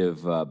kind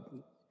of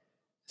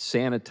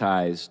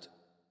sanitized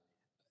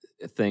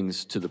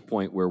things to the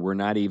point where we're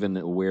not even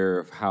aware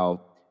of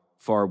how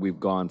far we've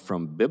gone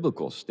from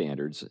biblical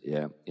standards,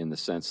 in the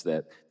sense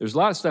that there's a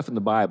lot of stuff in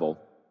the Bible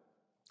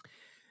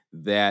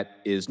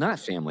that is not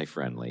family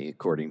friendly,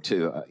 according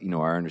to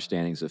our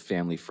understandings of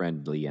family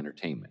friendly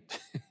entertainment.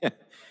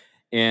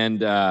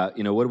 And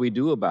what do we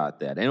do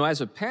about that? And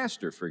as a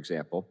pastor, for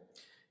example,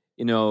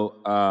 you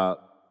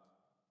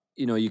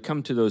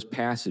come to those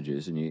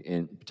passages,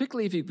 and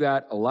particularly if you've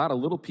got a lot of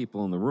little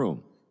people in the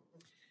room,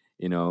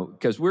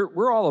 because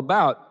we're all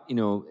about,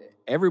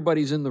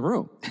 everybody's in the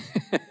room.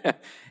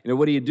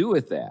 What do you do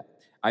with that?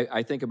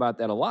 I think about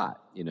that a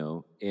lot,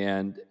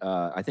 and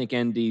I think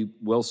N.D.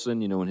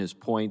 Wilson, in his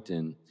point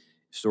in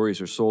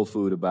Stories Are Soul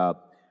Food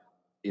about,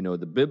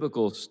 the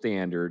biblical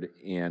standard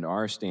and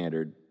our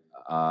standard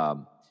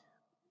are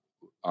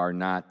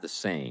not the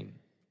same.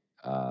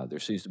 There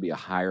seems to be a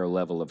higher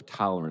level of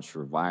tolerance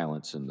for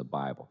violence in the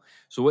Bible.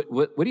 So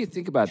what do you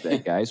think about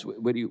that, guys?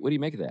 What do you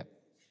make of that?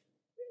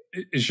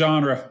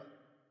 Genre.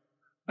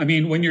 I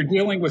mean, when you're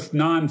dealing with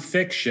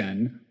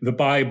nonfiction, the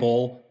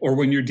Bible, or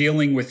when you're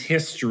dealing with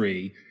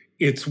history,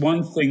 it's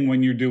one thing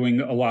when you're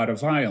doing a lot of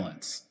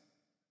violence.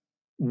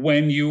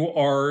 When you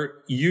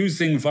are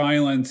using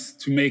violence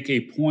to make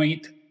a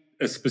point,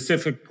 a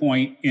specific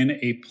point in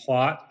a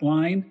plot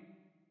line,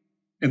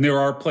 and there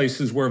are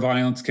places where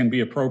violence can be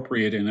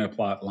appropriate in a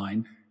plot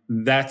line,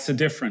 that's a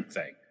different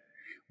thing.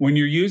 When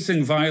you're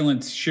using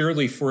violence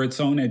surely for its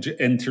own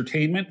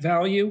entertainment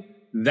value,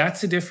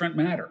 that's a different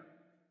matter.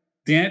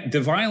 The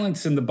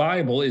violence in the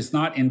Bible is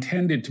not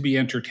intended to be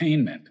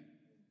entertainment.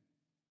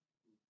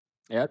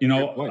 Yeah,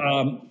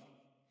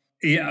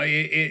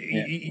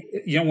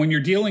 when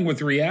you're dealing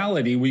with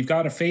reality, we've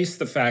got to face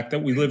the fact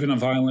that we live in a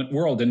violent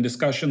world, and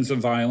discussions of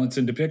violence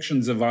and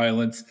depictions of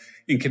violence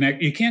you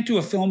can't do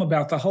a film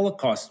about the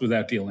Holocaust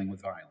without dealing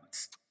with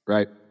violence.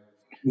 Right.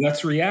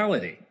 That's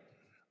reality.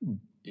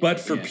 But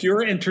for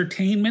pure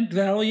entertainment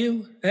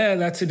value,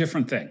 that's a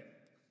different thing.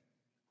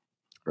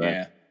 Right.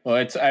 Yeah.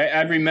 Well,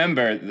 I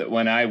remember that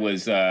when I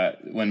was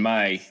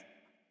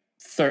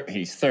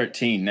he's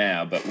 13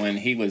 now, but when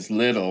he was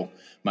little,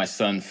 my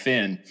son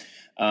Finn,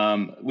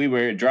 we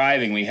were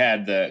driving. We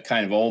had the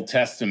kind of Old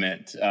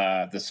Testament,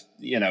 on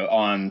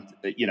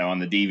the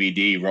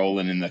DVD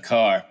rolling in the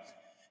car,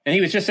 and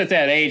he was just at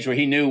that age where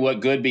he knew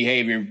what good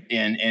behavior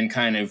and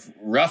kind of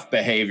rough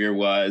behavior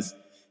was,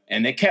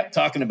 and they kept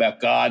talking about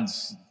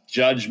God's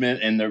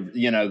judgment and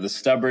the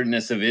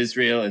stubbornness of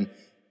Israel,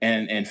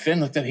 and Finn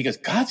looked up. He goes,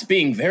 "God's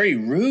being very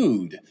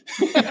rude,"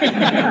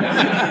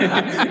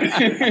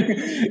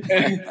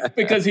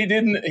 because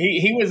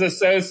he was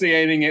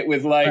associating it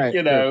with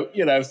the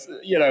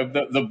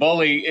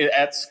bully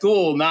at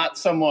school, not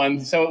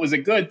someone. So it was a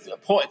good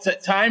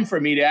time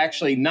for me to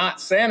actually not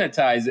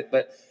sanitize it,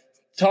 but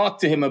talk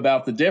to him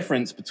about the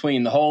difference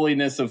between the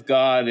holiness of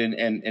God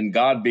and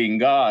God being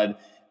God,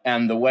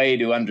 and the way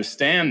to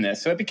understand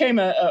this. So it became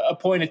a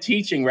point of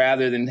teaching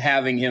rather than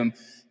having him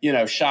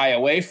shy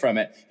away from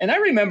it. And I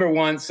remember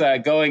once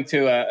going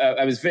to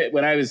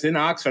when I was in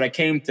Oxford, I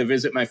came to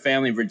visit my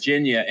family in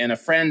Virginia, and a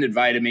friend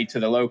invited me to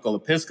the local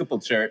Episcopal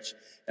church.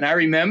 And I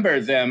remember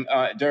them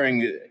during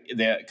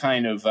the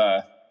kind of,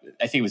 I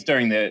think it was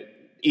during the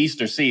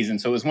Easter season,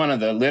 so it was one of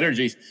the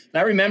liturgies.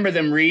 And I remember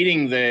them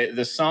reading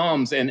the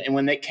Psalms, and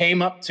when they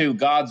came up to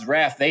God's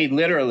wrath, they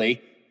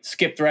literally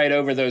skipped right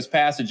over those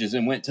passages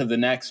and went to the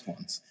next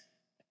ones.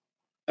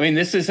 I mean,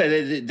 this is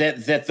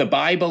that the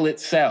Bible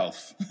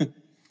itself.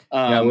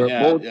 We're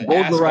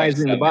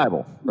bowdlerizing the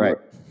Bible, right?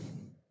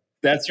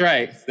 That's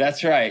right.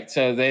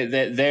 So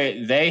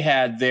they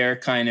had their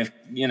kind of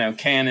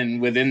canon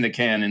within the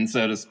canon,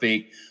 so to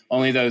speak.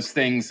 Only those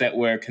things that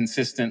were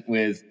consistent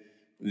with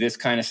this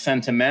kind of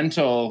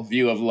sentimental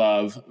view of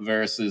love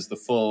versus the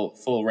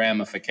full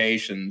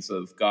ramifications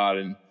of God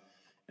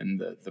and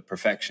the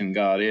perfection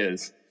God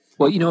is.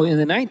 Well, in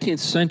the 19th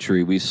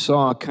century, we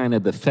saw kind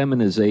of the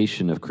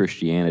feminization of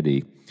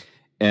Christianity.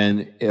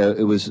 And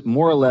it was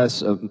more or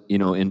less,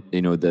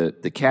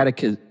 the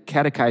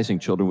catechizing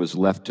children was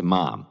left to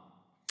mom.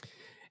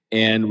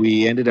 And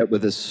we ended up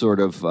with this sort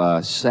of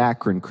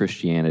saccharine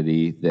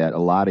Christianity that a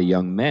lot of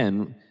young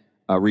men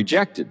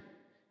rejected.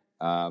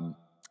 I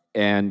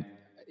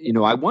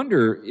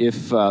wonder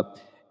if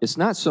it's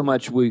not so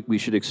much we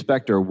should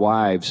expect our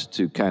wives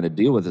to kind of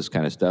deal with this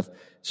kind of stuff,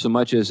 so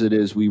much as it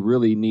is we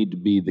really need to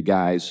be the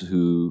guys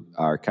who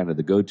are kind of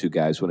the go-to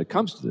guys when it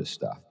comes to this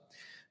stuff.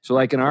 So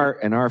like in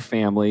our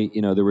family,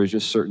 there was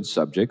just certain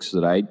subjects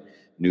that I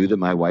knew that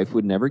my wife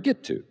would never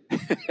get to.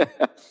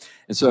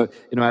 And so,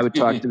 I would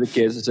talk to the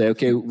kids and say,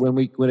 okay,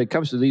 when it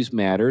comes to these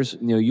matters,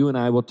 you and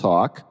I will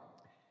talk.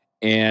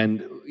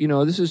 And,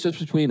 this is just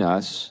between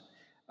us.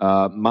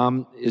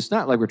 Mom, it's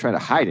not like we're trying to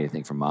hide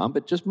anything from mom,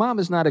 but just mom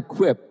is not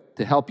equipped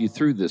to help you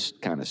through this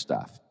kind of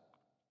stuff.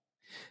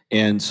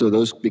 And so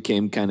those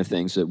became kind of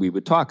things that we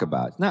would talk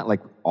about. Not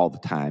like all the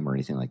time or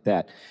anything like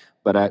that.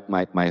 But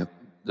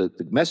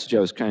the message I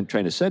was kind of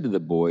trying to send to the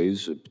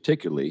boys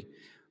particularly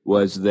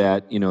was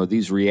that, you know,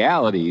 these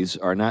realities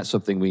are not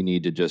something we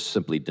need to just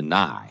simply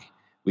deny.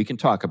 We can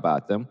talk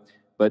about them,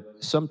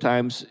 but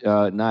sometimes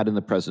not in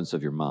the presence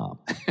of your mom.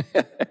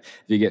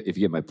 if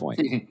you get my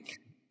point.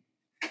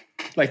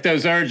 Like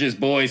those urges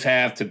boys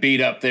have to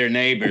beat up their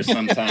neighbors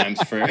sometimes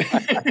for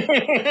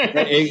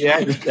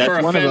That's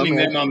for one of offending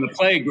them on the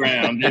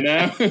playground, you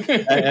know?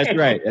 That's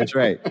right. That's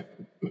right.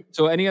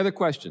 So, any other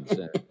questions?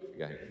 Go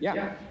ahead.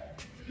 Yeah.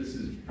 This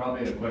is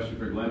probably a question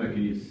for Glenn, but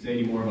can you say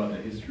any more about the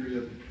history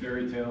of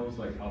fairy tales?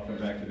 Like, how far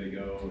back do they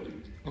go?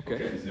 And Okay.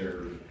 Is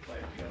there,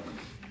 like,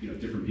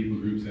 different people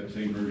groups that have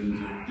same versions,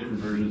 different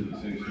versions of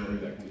the same story,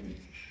 that kind of thing?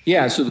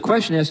 Yeah, so the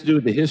question has to do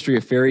with the history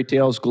of fairy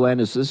tales. Glenn,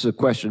 this is a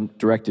question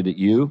directed at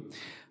you.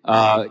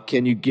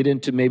 Can you get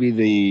into maybe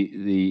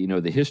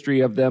the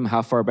history of them?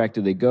 How far back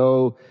do they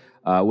go?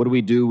 What do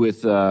we do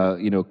with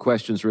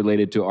questions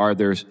related to, are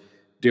there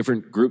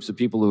different groups of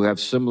people who have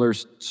similar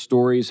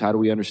stories? How do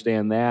we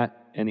understand that?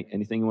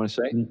 Anything you want to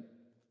say?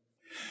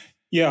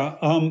 Yeah,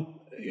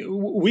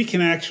 we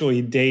can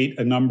actually date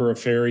a number of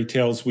fairy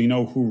tales. We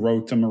know who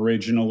wrote them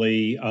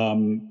originally.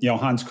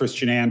 Hans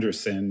Christian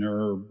Andersen,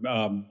 or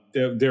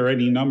there are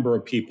any number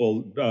of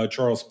people,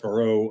 Charles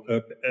Perrault,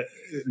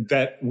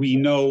 that we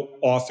know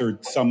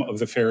authored some of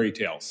the fairy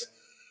tales.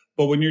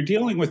 But when you're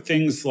dealing with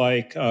things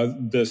like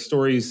the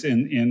stories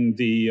in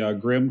the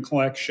Grimm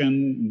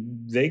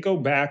collection, they go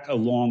back a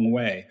long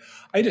way.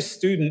 I had a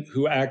student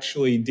who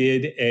actually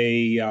did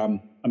a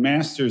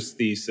master's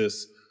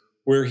thesis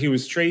where he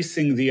was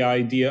tracing the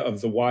idea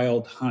of the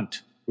wild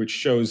hunt, which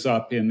shows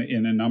up in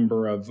a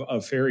number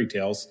of fairy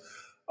tales,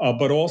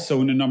 but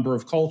also in a number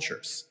of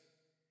cultures.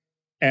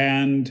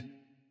 And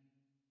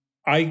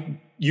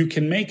you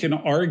can make an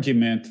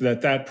argument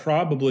that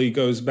probably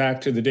goes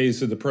back to the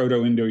days of the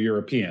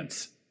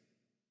Proto-Indo-Europeans,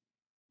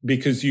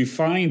 because you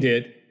find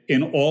it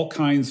in all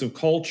kinds of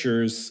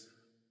cultures.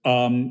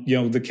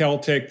 The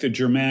Celtic, the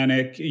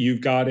Germanic,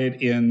 you've got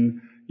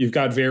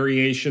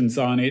variations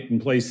on it in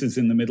places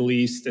in the Middle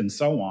East and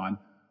so on.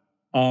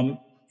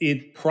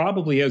 It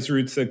probably has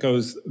roots that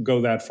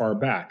go that far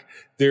back.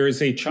 There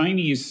is a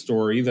Chinese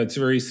story that's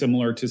very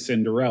similar to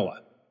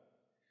Cinderella.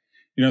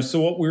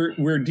 So what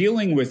we're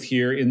dealing with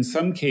here in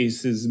some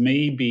cases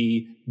may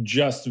be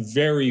just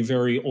very,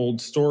 very old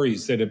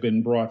stories that have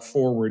been brought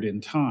forward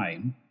in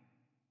time.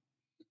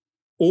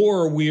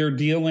 Or we are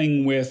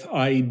dealing with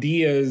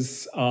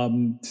ideas,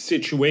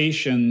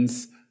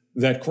 situations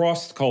that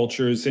crossed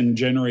cultures and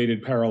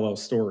generated parallel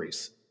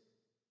stories.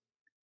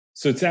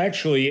 So it's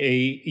actually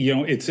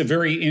it's a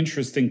very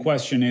interesting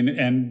question,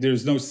 and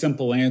there's no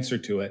simple answer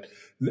to it.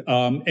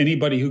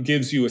 Anybody who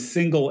gives you a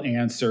single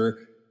answer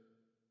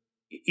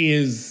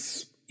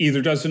is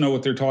either doesn't know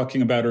what they're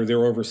talking about, or they're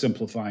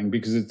oversimplifying,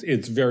 because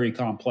it's very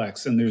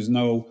complex, and there's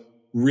no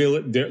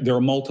real. There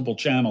are multiple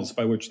channels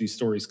by which these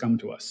stories come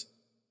to us.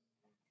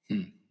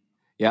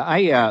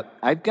 Yeah,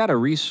 I've got a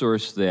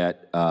resource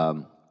that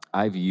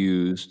I've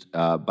used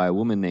by a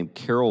woman named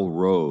Carol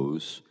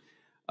Rose.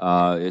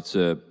 It's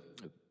a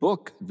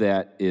book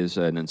that is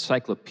an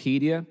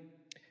encyclopedia,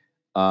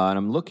 and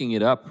I'm looking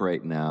it up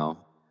right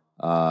now.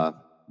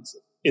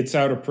 It's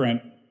out of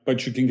print,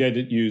 but you can get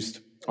it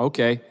used.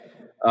 Okay.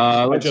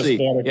 Let's see.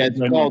 Yeah, it's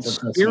called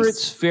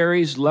Spirits,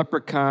 Fairies,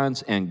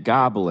 Leprechauns, and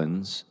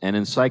Goblins, an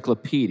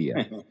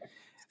Encyclopedia.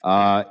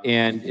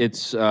 And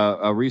it's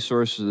a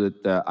resource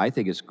that I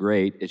think is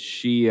great.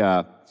 She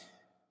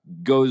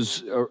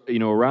goes,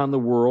 around the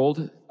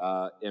world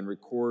and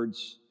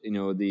records,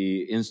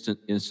 the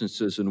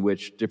instances in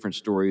which different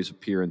stories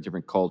appear in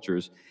different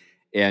cultures.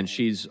 And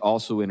she's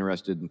also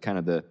interested in kind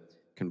of the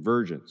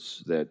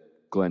convergence that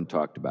Glenn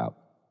talked about.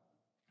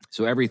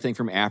 So everything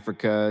from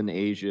Africa and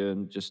Asia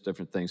and just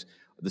different things,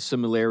 the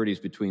similarities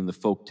between the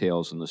folk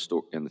tales and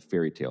the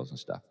fairy tales and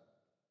stuff.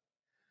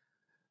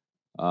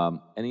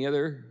 Any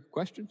other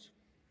questions?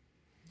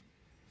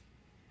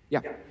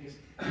 Yeah.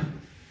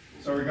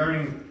 So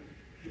regarding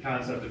the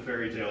concept of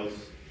fairy tales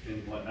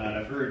and whatnot,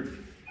 I've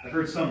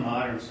heard some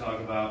moderns talk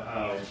about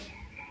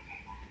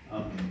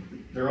how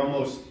they're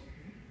almost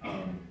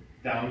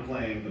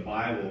downplaying the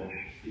Bible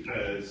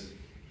because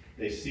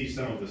they see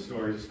some of the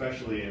stories,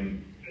 especially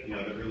in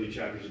the early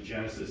chapters of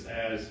Genesis,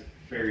 as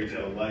fairy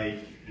tale-like,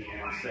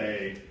 and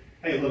say,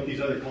 hey, look,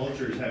 these other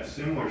cultures have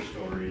similar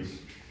stories,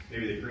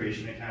 maybe the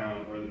creation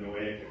account or the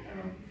Noahic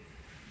account,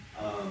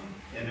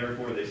 and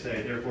therefore they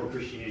say, therefore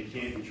Christianity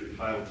can't be true, the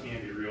Bible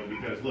can't be real,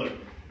 because look,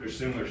 there's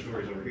similar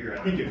stories over here.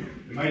 I think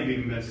it might have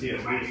even been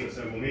C.S. Lewis that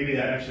said, well, maybe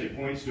that actually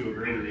points to a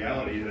greater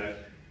reality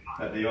that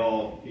they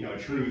all, a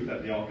truth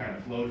that they all kind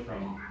of flowed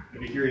from.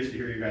 I'd be curious to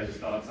hear you guys'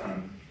 thoughts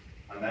on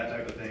that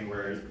type of thing,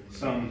 where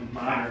some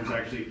moderns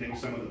actually think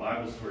some of the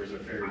Bible stories are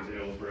fairy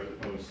tales, as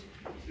opposed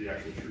to the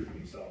actual truth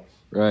themselves.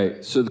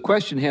 Right. So the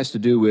question has to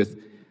do with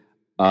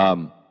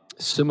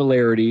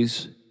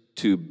similarities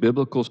to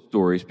biblical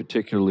stories,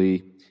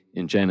 particularly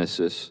in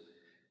Genesis,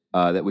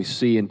 that we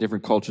see in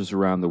different cultures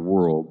around the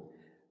world,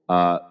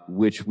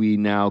 which we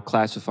now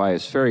classify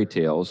as fairy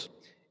tales,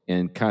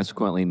 and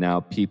consequently now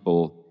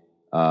people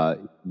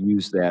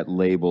use that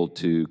label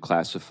to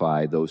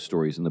classify those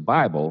stories in the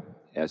Bible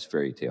as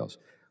fairy tales.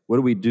 What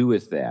do we do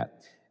with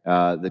that?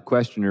 The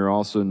questioner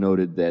also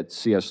noted that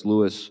C.S.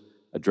 Lewis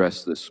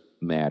addressed this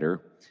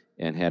matter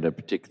and had a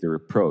particular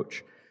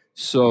approach.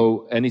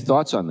 So, any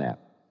thoughts on that?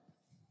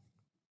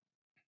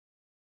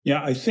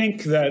 Yeah, I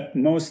think that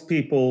most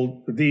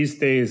people these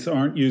days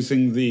aren't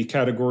using the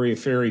category of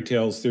fairy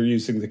tales, they're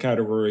using the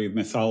category of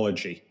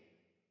mythology.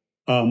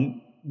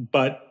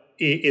 But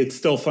it's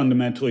still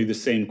fundamentally the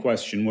same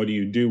question. What do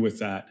you do with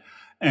that?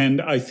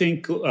 And I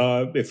think,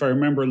 if I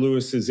remember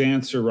Lewis's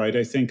answer right,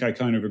 I think I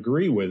kind of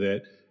agree with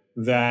it,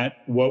 that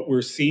what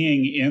we're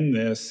seeing in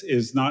this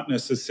is not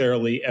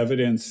necessarily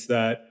evidence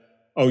that,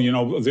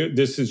 oh,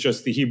 this is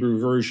just the Hebrew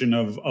version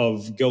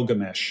of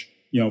Gilgamesh,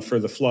 for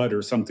the flood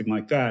or something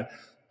like that.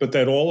 But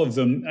that all of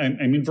them,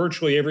 I mean,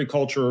 virtually every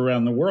culture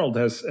around the world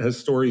has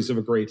stories of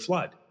a great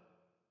flood.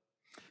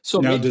 So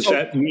now, does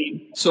that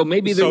mean? So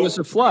maybe there was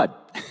a flood.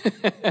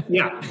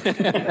 Yeah,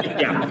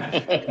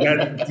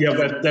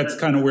 that's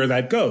kind of where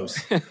that goes.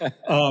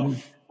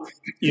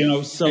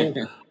 So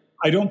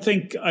I don't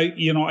think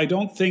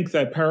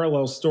that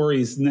parallel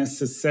stories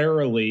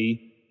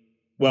necessarily.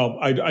 Well,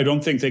 I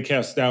don't think they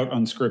cast doubt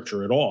on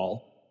Scripture at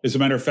all. As a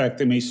matter of fact,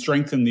 they may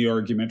strengthen the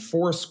argument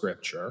for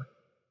Scripture.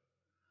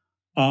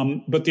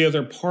 But the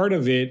other part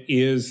of it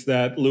is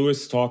that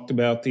Lewis talked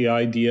about the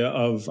idea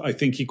of, I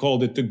think he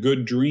called it the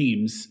good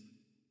dreams,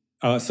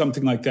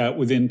 something like that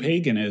within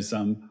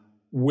paganism,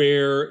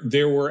 where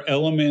there were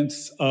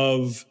elements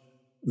of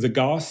the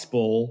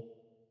gospel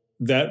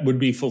that would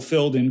be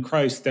fulfilled in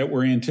Christ that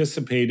were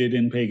anticipated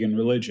in pagan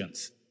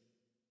religions.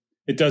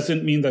 It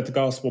doesn't mean that the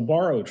gospel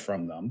borrowed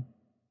from them.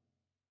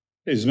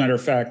 As a matter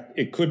of fact,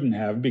 it couldn't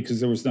have, because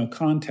there was no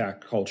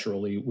contact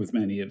culturally with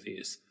many of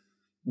these.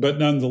 But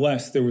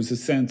nonetheless, there was a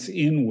sense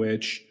in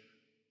which,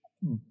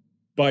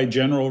 by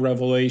general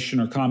revelation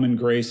or common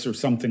grace or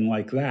something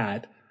like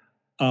that,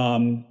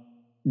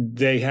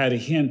 they had a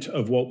hint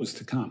of what was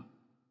to come.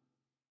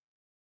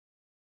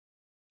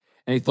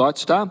 Any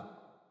thoughts, Tom?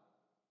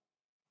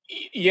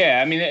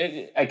 Yeah, I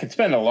mean, I could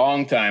spend a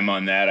long time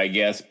on that, I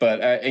guess,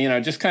 but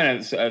just kind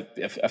of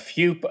a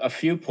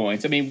few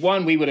points. I mean,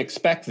 one, we would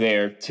expect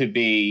there to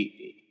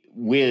be,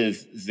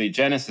 with the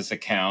Genesis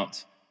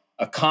account,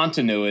 a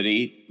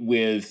continuity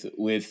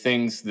with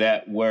things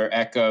that were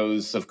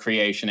echoes of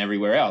creation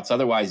everywhere else.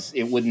 Otherwise,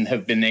 it wouldn't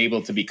have been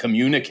able to be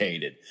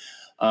communicated.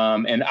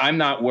 And I'm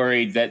not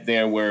worried that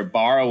there were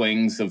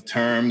borrowings of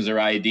terms or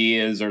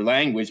ideas or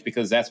language,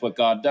 because that's what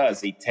God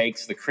does. He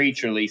takes the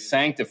creaturely,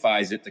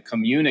 sanctifies it to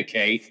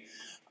communicate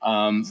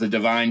the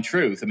divine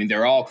truth. I mean,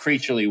 they're all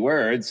creaturely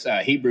words.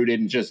 Hebrew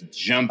didn't just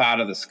jump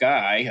out of the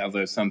sky,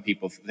 although some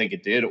people think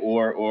it did,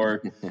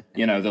 or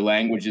the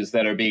languages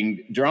that are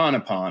being drawn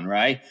upon,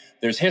 right?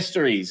 There's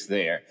histories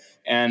there.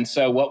 And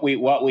so what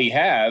we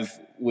have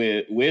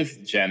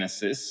with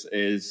Genesis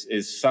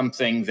is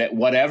something that,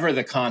 whatever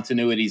the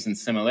continuities and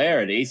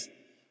similarities,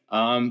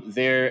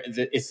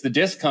 it's the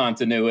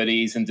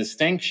discontinuities and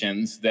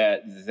distinctions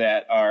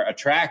that are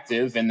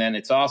attractive, and then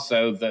it's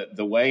also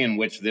the way in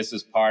which this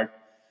is part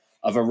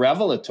of a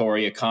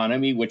revelatory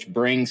economy, which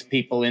brings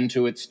people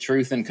into its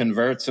truth and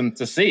converts them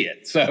to see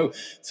it. So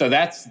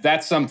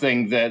that's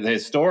something that the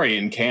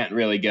historian can't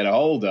really get a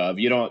hold of.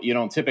 You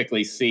don't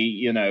typically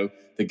see,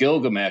 the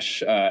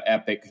Gilgamesh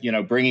epic,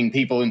 bringing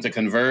people into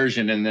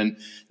conversion, and then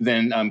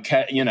and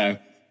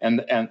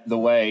the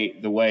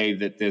way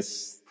that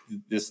this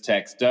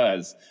text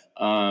does.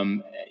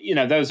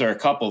 Those are a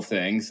couple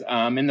things.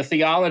 And the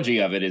theology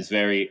of it is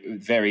very,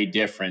 very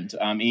different,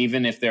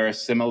 even if there are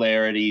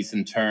similarities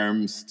in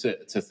terms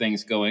to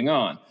things going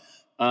on.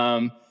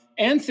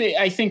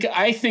 I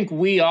think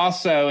we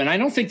also, and I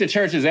don't think the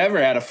church has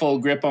ever had a full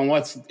grip on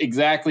what's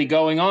exactly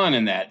going on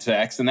in that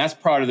text, and that's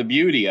part of the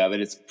beauty of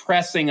it. It's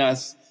pressing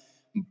us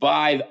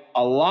by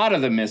a lot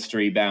of the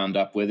mystery bound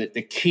up with it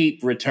to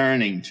keep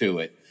returning to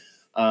it.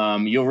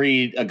 You'll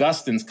read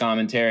Augustine's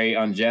commentary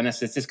on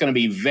Genesis. It's going to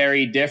be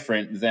very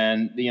different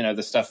than,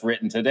 the stuff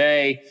written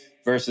today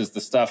versus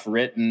the stuff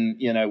written,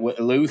 with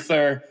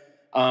Luther,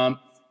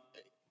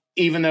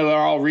 even though they're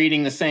all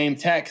reading the same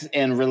text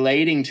and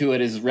relating to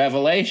it as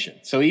revelation.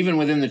 So even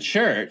within the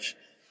church,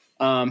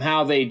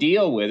 how they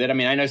deal with it. I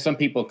mean, I know some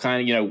people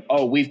kind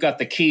of, we've got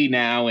the key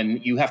now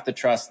and you have to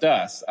trust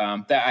us.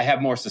 That I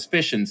have more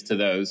suspicions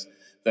to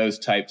those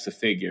types of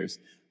figures.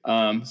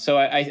 So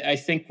I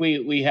think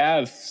we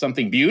have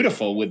something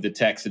beautiful with the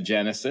text of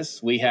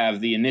Genesis. We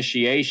have the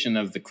initiation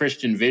of the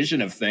Christian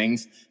vision of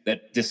things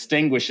that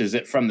distinguishes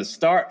it from the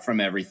start from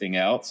everything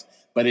else,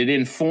 but it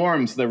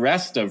informs the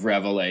rest of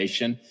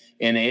Revelation,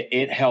 and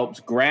it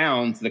helps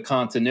ground the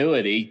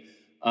continuity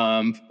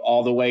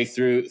all the way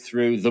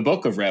through the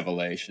book of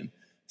Revelation.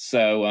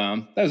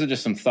 So those are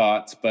just some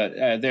thoughts, but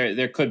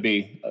there could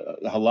be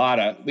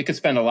we could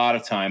spend a lot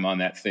of time on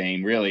that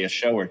theme, really a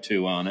show or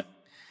two on it.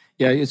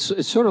 Yeah,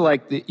 it's sort of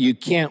like you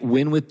can't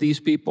win with these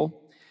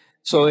people.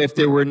 So if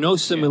there were no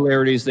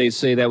similarities, they'd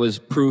say that was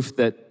proof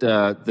that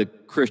the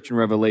Christian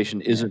revelation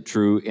isn't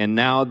true. And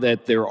now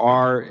that there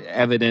are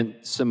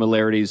evident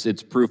similarities,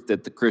 it's proof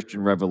that the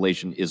Christian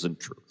revelation isn't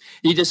true.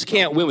 You just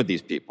can't win with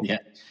these people. Yeah.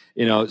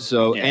 You know,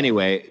 so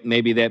anyway,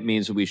 maybe that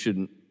means we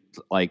shouldn't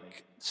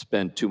like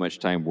spend too much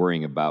time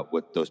worrying about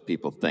what those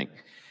people think.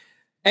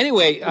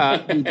 Anyway,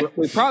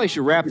 we probably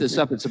should wrap this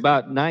up. It's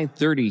about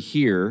 9:30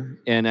 here,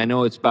 and I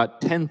know it's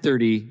about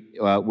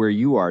 10:30 where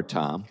you are,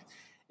 Tom.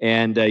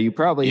 And you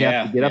probably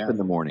have to get up in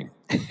the morning.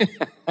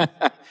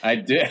 I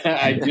do.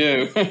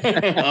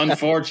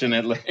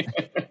 Unfortunately.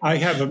 I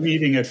have a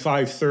meeting at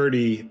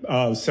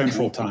 5:30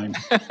 Central Time.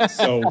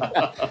 So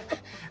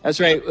that's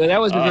right. Well,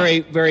 that was a very,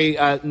 very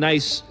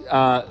nice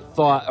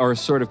thought, or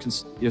sort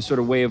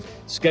of way of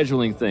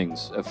scheduling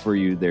things for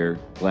you there,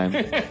 Glenn.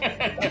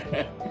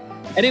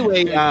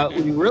 Anyway,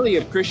 we really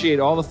appreciate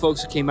all the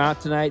folks who came out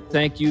tonight.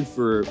 Thank you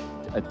for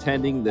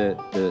attending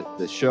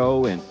the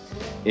show, and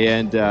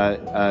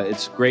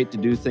it's great to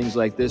do things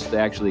like this, to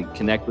actually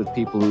connect with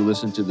people who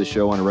listen to the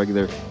show on a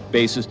regular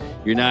basis.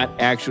 You're not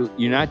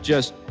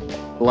just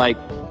like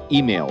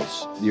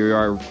emails. You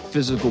are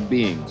physical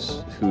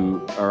beings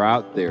who are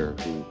out there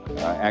who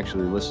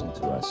actually listen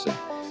to us,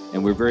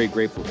 and we're very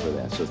grateful for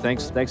that. So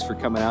thanks for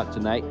coming out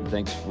tonight, and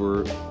thanks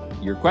for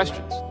your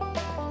questions.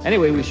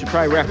 Anyway, we should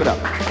probably wrap it up.